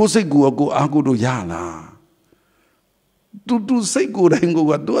ကိုစိတ်ကိုအာကိုလို့ရလားတူစိတ်ကိုယ်တိုင်က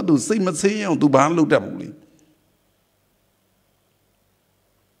သူစိတ်မဆင်းရအောင်သူဘာလုပ်တတ်ဘူးလေ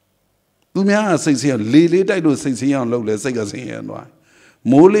သူများစိတ်ဆင်းလေတိုက်လို့စိတ်ဆင်းရအောင်လုပ်လဲစိတ်ကဆင်းရဲသွား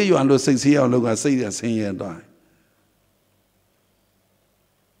မိုးလေးရွာလို့စိတ်ဆင်းရအောင်လုပ်ကစိတ်ကဆင်းရဲသွား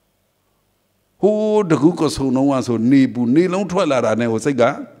ဟိုးတကူကဆုံတော့ဆိုနေပူနေလုံးထွက်လာတာနဲ့ဟိုစိတ်က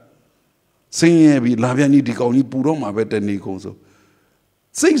ဆင်းရဲပြီးလာပြန်ကြီးဒီကောင်ကြီးပူတော့မှာပဲတနေကုန်ဆို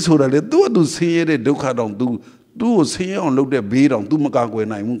စိတ်ဆိုတာလေသူဆင်းရဲတဲ့ဒုက္ခတောင်သူ့ကိုဆင်းရဲအောင်လုပ်တဲ့ဘေးတောင်သူမကာကွယ်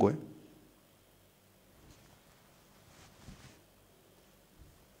နိုင်ဘူးကွယ်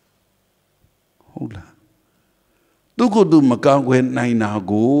ဟုတ်လားသူကိုသူမကာကွယ်နိုင်တာ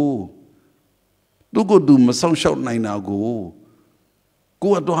ကိုသူကိုသူမဆောင်ရှောက်နိုင်တာကို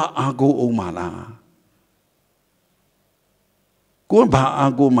ကိုကတော့အာကိုအောင်ပါလားကိုဘာအာ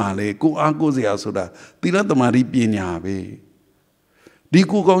ကိုမှလဲကိုအာကိုစရာဆိုတာသီလသမารိပညာပဲဒီ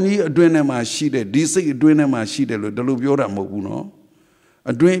ကိုကောင်ကြီးအတွင်းထဲမှာရှိတဲ့ဒီစိတ်အတွင်းထဲမှာရှိတယ်လို့ဒီလိုပြောတာမဟုတ်ဘူးနော်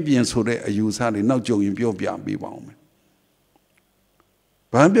အတွင်းပြင်ဆိုတဲ့အယူဆတွေနောက်ကြုံရင်ပြောပြပေးပါအောင်မယ်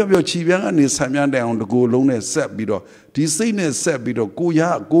ဘာပြောချီပြန်းကနေဆံမြန်းတိုင်အောင်တကူလုံးနဲ့ဆက်ပြီးတော့ဒီစိတ်နဲ့ဆက်ပြီးတော့ကို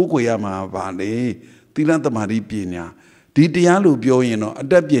ကိုယ်ရမှာပါလေသီလသမารိပညာဒီတရားလို့ပြောရင်တော့အ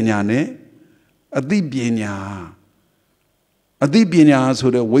တတ်ပညာနဲ့အသိပညာ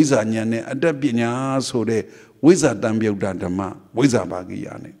ဆိုတဲ့ဝိဇ္ဇာဉာဏ်နဲ့အတတ်ပညာဆိုတဲ့ဝိဇ္ဇာတံပြုတ်တာဓမ္မဝိဇ္ဇာဘာဂိယ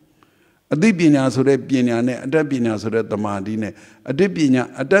နဲ့အသိပညာဆိုတဲ့ပညာနဲ့အတတ်ပညာဆိုတဲ့သမာဓိနဲ့အတတ်ပညာ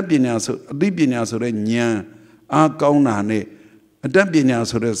ဆိုအသိပညာဆိုတဲ့ဉာဏ်အားကောင်းတာနဲ့အတတ်ပညာ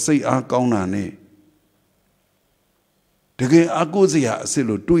ဆိုတဲ့စိတ်အားကောင်းတာနဲ့တကယ်အာကိုစရာအစ်စ်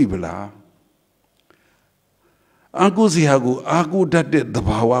လို့တွေးပလားအာကိုစရာကိုအာကိုတတ်တဲ့သ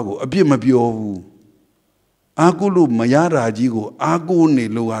ဘာဝကိုအပြစ်မပြောဘူးအာကိုလို့မရတာကြီးကိုအာကိုနေ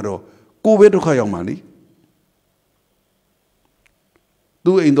လို့ကတော့ကိုပဲဒုက္ခရောက်မှာလေ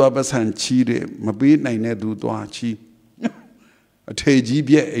သူအိမ်သွားပတ်စံချီးတယ်မပေးနိုင်တဲ့သူသွားချီးအထေကြီး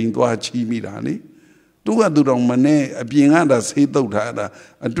ပြက်အိမ်သွားချီးမိတာလေသူကသူတော်မနဲ့အပြင်ကတာဆေးတုတ်ထားတာ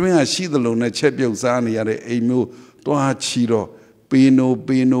အတွင်းကရှိသလိုနဲ့ချက်ပြုတ်စားနေရတဲ့အိမ်မျိုး多起咯，背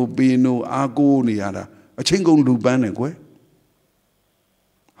怒阿哥你呀啦，成功鲁班的鬼，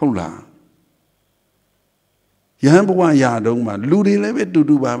好啦。人不管亚东嘛，路的那边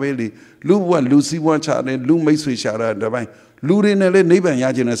嘟巴贝里，路不路西不查的，路没水下来，对吧？路的那里那边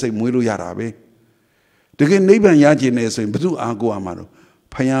亚进来是没路亚拉贝，这个那边亚进来是不是阿哥阿妈咯？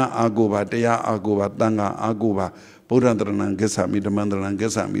พยาอากูบาเตียอากูบาตังกาอากูบาปุถุตระนังเกสามิธรรมันตระนังเก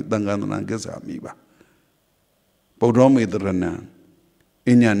สามิตังกาตระนังเกสามิบาปุถุเมตระนัง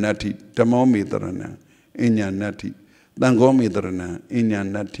อิญญาณัตถิธรรมเมตระนังอิญญาณัตถิตังโกเมตระนังอิญญา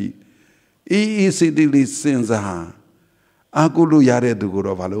ณัตถิอีสิติลิสินซาอากูลุยาเรตุกุโร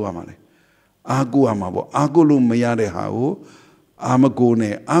บาลุอามาเลอากูอามาบ่อากูลุมยาเรหาโหอามโกเน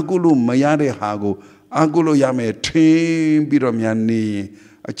อากูลุมยาเรหาโกอากูลุยาเมทင်းပြီးတော့မြန်နေ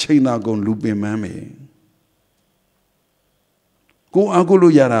အချိန်သာကုန်လူပင်ပန်းမယ်ကိုအာကု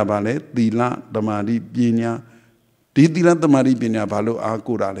လို့ရတာဗာလဲသီလသမာဓိပညာဒီသီလသမာဓိပညာဘာလို့အာ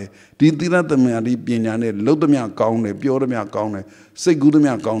ကုတာလဲဒီသီလသမာဓိပညာနဲ့လှုပ်သမျှကောင်းတယ်ပြောသမျှကောင်းတယ်စိတ်ကူးသ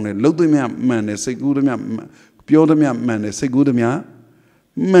မျှကောင်းတယ်လှုပ်သမျှမှန်တယ်စိတ်ကူးသမျှပြောသမျှမှန်တယ်စိတ်ကူးသမျှ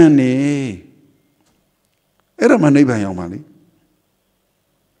မှန်တယ်အဲ့ဒါမှနိဗ္ဗာန်ရောက်ပါလိမ့်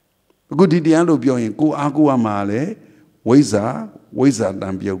အခုဒီတရားလို့ပြောရင်ကိုအာကုရမှာလဲဝိဇ္ဇာတံ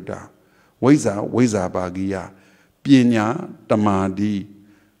ပြုတ်တာဝိဇ္ဇာပါကိယပညာတမာတိ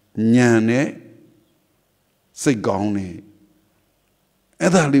ဉာဏ်နဲ့စိတ်ကောင်းနေ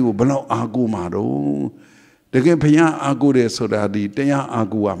အဲ့ဒါလေးကိုဘယ်လောက်အာကုမှာတော့တကယ်ဘုရားအာကုတယ်ဆိုတာဒီတရားအာ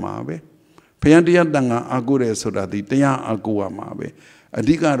ကုရမှာပဲဘုရားတရားတန်ခါအာကုတယ်ဆိုတာဒီတရားအာကုရမှာပဲအ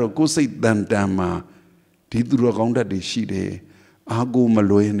ဓိကတော့ကိုယ်စိတ်တန်တန်မှာဒီသူတော်ကောင်းတတ်တွေရှိတယ်အာကုမ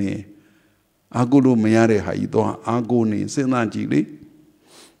လွဲနေအာကုလို့မရတဲ့ဟာကြီးတော့အာကုနေစဉ်းစားကြည့်လေ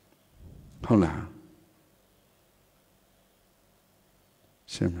ဟုတ်လား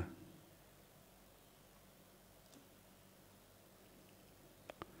ရှင်းမလား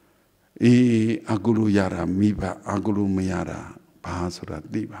အာကုလို့ရတာမိဘအာကုလို့မရတာဘာဆိုတာ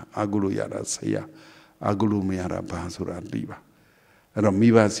သိပါအာကုလို့ရတာဆရာအာကုလို့မရတာဘာဆိုတာသိပါအဲ့တော့မိ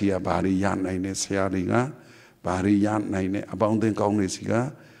ဘစီကဘာတွေရနိုင်တဲ့ဆရာတွေကဘာတွေရနိုင်တဲ့အပေါင်းအသင်းကောင်းတွေစီက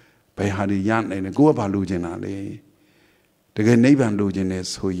ဘယ်ဟာတွေရနိုင်လဲကိုကဘာလိုချင်တာလဲတကယ်နိဗ္ဗာန်လိုချင်တယ်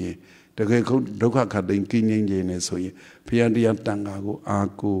ဆိုရင်တကယ်ဒုက္ခခတ်သိမ်းကင်းငြိမ်းခြင်းနဲ့ဆိုရင်ဘုရားတရားတန်ခါကိုအာ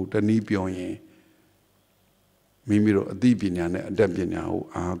ကိုတနည်းပြောရင်မိမိတို့အသိပညာနဲ့အတတ်ပညာကို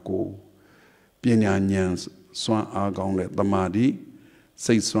အာကိုပညာဉာဏ်စွမ်းအားကောင်းတဲ့သမာဓိ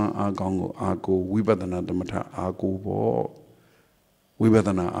စိတ်စွမ်းအားကောင်းကိုအာကိုဝိပဿနာသမထအာကိုပေါ့ဝိပဿ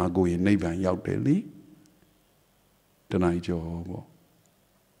နာအာကိုရင်နိဗ္ဗာန်ရောက်တယ်လေတဏှာကျော်ပေါ့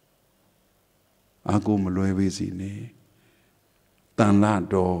အာကိုမလွဲပေးစီနေတန်လာ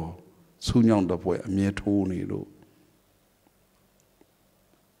တော်ဆူးညောင်းတဲ့ဘွယ်အမြဲထိုးနေလို့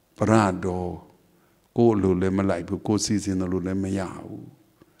ပရတော်ကိုလိုလည်းမလိုက်ဘူးကိုစီစဉ်တယ်လို့လည်းမရဘူး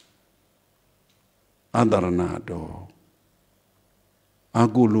အတရဏတော်အာ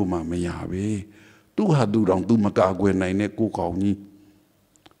ကိုလို့မှမရပဲသူဟာသူတောင်သူမကာကွယ်နိုင်တဲ့ကိုကောင်းကြီး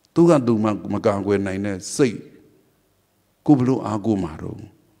သူကသူမကာကွယ်နိုင်တဲ့စိတ်ကိုဘလို့အာကိုမှာတော့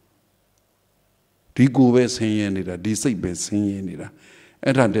ဒီကိုပဲဆင်းရဲနေတာဒီစိတ်ပဲဆင်းရဲနေတာ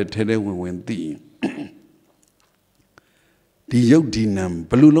အဲ့ဒါတည်းထဲထဲဝင်သိရင်ဒီယုတ်ဒီနံ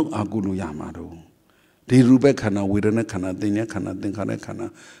ဘလို့လုံးအာကုလို့ရမှာတော့ဒီရူပခန္ဓာဝေဒနာခန္ဓာသင်ညာခန္ဓာသင်္ခါရခန္ဓာ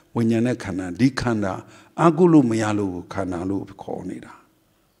ဝိညာဉ်နဲ့ခန္ဓာဒီခန္ဓာအာကုလို့မရလို့ခန္ဓာလို့ခေါ်နေတာ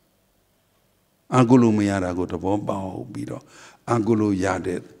အာကုလို့မရတာကိုသဘောပေါက်ပြီးတော့အာကုလို့ရ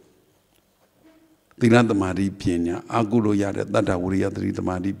တဲ့သီလသမာဓိပညာအာကုလို့ရတဲ့တတ္တဝိရိယသတိသ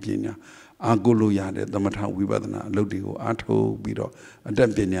မာဓိပညာအာကုလို့ရတဲ့သမထဝိပဿနာအလုပ်တွေကိုအားထုတ်ပြီးတော့အတတ်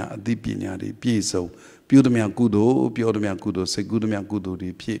ပညာအသိပညာတွေပြည့်စုံပြုသမျှကုသိုလ်ပြောသမျှကုသိုလ်စိတ်ကူးသမျှကုသိုလ်တွေ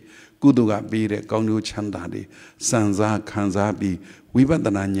ဖြစ်ကုသိုလ်ကပေးတဲ့ကောင်းကျိုးချမ်းသာတွေစံစားခံစားပြီးဝိပဿ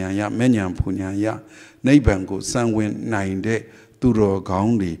နာဉာဏ်ရမဲ့ဉာဏ်ဖူဉာဏ်ရနိဗ္ဗာန်ကိုစံဝင်နိုင်တဲ့သူတော်ကော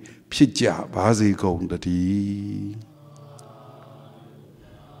င်းတွေဖြစ်ကြပါစေကုန်တည်း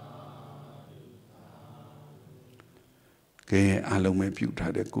ကဲအလုံးမဲ့ပြု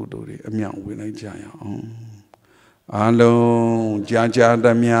ထားတဲ့ကုသိုလ်တွေအမြောက်ဝင်လိုက်ကြရအောင်အလုံးကြာသ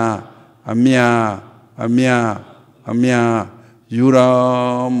မျှအမြယူ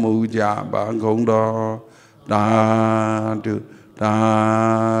တော်မူကြပါကုန်တော်သာဓုသာ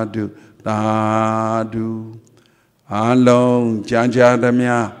ဓုသာဓုအလုံးကြာသ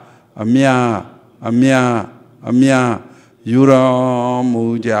မျှအမြယူတော်မူ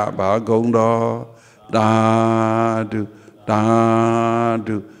ကြပါကုန်တော်သာဓုသာ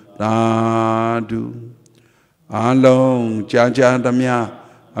ဓုသာဓုအလုံးကြာသမျှ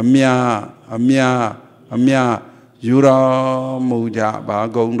အမြယူတော်မူကြပါ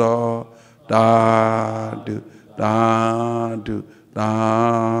ကုန်တော်သာဓု Dadu,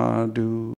 Dadu.